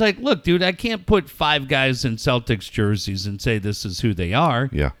 I was like, look, dude, I can't put 5 guys in Celtics jerseys and say this is who they are.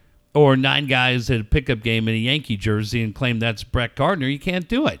 Yeah. Or 9 guys at a pickup game in a Yankee jersey and claim that's Brett Gardner. You can't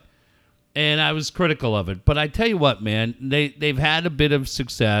do it. And I was critical of it. But I tell you what, man, they've had a bit of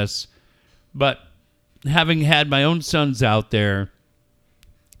success. But having had my own sons out there,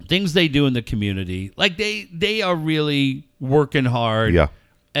 things they do in the community, like they are really working hard. Yeah.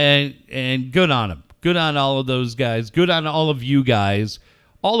 And good on them. Good on all of those guys. Good on all of you guys.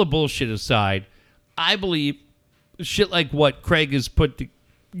 All the bullshit aside, I believe shit like what Craig has put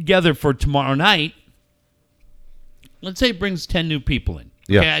together for tomorrow night, let's say it brings 10 new people in.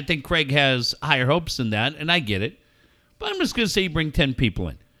 Yeah. Okay, I think Craig has higher hopes than that, and I get it. But I'm just going to say you bring 10 people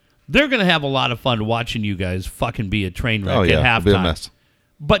in. They're going to have a lot of fun watching you guys fucking be a train wreck Oh, yeah. at It'll be a halftime. mess.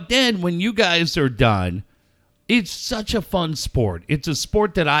 But then when you guys are done, it's such a fun sport. It's a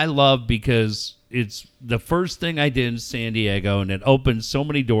sport that I love because it's the first thing I did in San Diego, and it opened so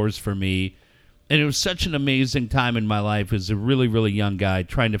many doors for me. And it was such an amazing time in my life as a really, really young guy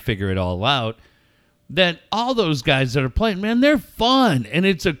trying to figure it all out, that all those guys that are playing, man, they're fun. And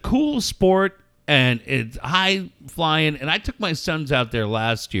it's a cool sport, and it's high flying. And I took my sons out there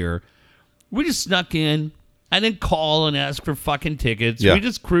last year. We just snuck in. I didn't call and ask for fucking tickets. Yeah. We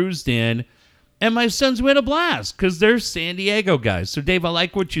just cruised in. And my sons had a blast because they're San Diego guys. So, Dave, I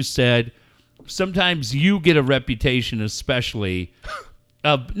like what you said. Sometimes you get a reputation, especially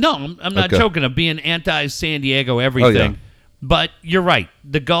no, I'm not Okay. joking, of being anti-San Diego everything. yeah. But you're right.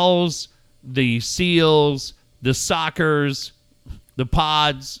 The Gulls, the Seals, the Sockers, the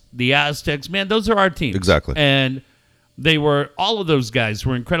Pods, the Aztecs, man, those are our teams. Exactly. And all of those guys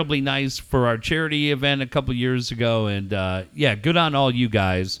were incredibly nice for our charity event a couple years ago. And, good on all you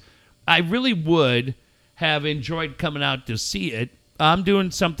guys. I really would have enjoyed coming out to see it. I'm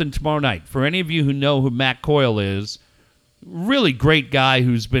doing something tomorrow night. For any of you who know who Matt Coyle is, really great guy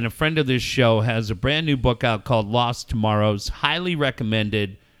who's been a friend of this show, has a brand new book out called Lost Tomorrows. Highly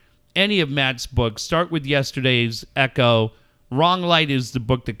recommended. Any of Matt's books. Start with yesterday's Echo. Wrong Light is the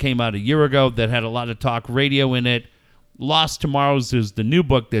book that came out a year ago that had a lot of talk radio in it. Lost Tomorrows is the new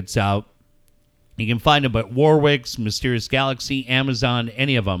book that's out. You can find them at Warwick's, Mysterious Galaxy, Amazon,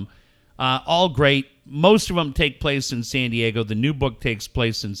 any of them. All great. Most of them take place in San Diego. The new book takes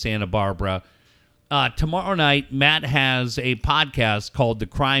place in Santa Barbara. Tomorrow night, Matt has a podcast called The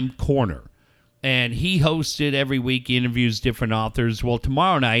Crime Corner, and he hosts it every week. He interviews different authors. Well,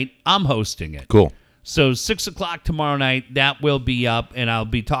 tomorrow night, I'm hosting it. Cool. So 6 o'clock tomorrow night, that will be up, and I'll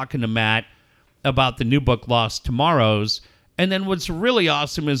be talking to Matt about the new book, Lost Tomorrows. And then what's really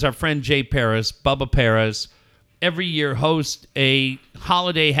awesome is our friend Jay Paris, Bubba Paris, every year hosts a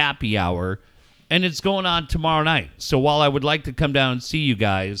holiday happy hour, and it's going on tomorrow night. So while I would like to come down and see you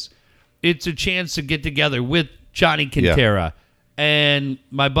guys, it's a chance to get together with Johnny Quintera and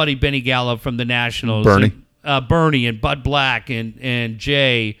my buddy Benny Gallo from the Nationals. Bernie. And, Bernie and Bud Black and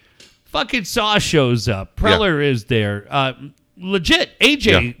Jay. Fucking Saw shows up. Preller is there. Legit,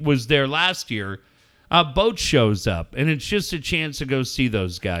 AJ was there last year. Boat shows up, and it's just a chance to go see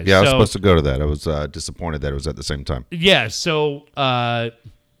those guys. Yeah, I was supposed to go to that. I was disappointed that it was at the same time. Yeah, so I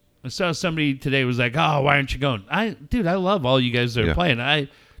saw somebody today was like, "Oh, why aren't you going?" I love all you guys that are playing.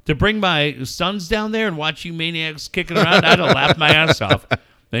 To bring my sons down there and watch you maniacs kicking around, I'd have laughed my ass off.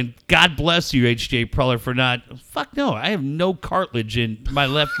 And God bless you, H.J. Preller, for not. Fuck no, I have no cartilage in my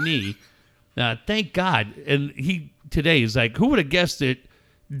left knee. Thank God. And he today is like, who would have guessed that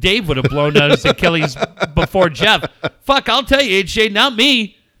Dave would have blown out his Achilles before Jeff? Fuck, I'll tell you, H.J., not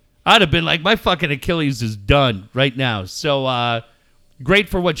me. I'd have been like, my fucking Achilles is done right now. So great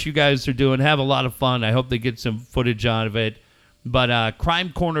for what you guys are doing. Have a lot of fun. I hope they get some footage out of it. But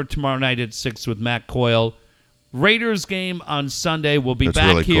Crime Corner tomorrow night at 6 with Matt Coyle. Raiders game on Sunday. We'll be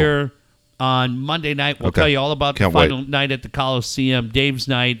back really here on Monday night. We'll tell you all about the final night at the Coliseum, Dave's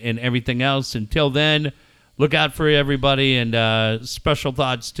night, and everything else. Until then, look out for everybody, and special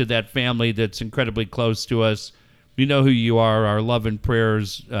thoughts to that family that's incredibly close to us. You know who you are. Our love and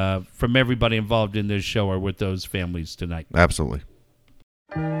prayers from everybody involved in this show are with those families tonight. Absolutely.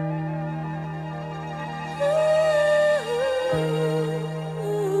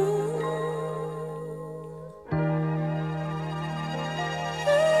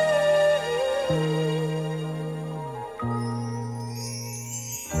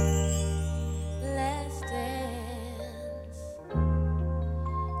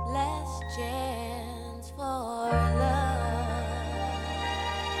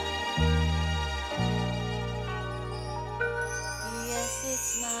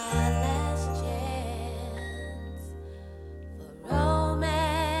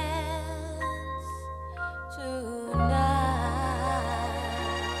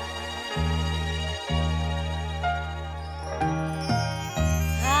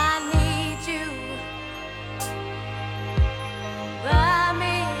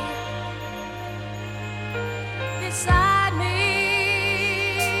 Beside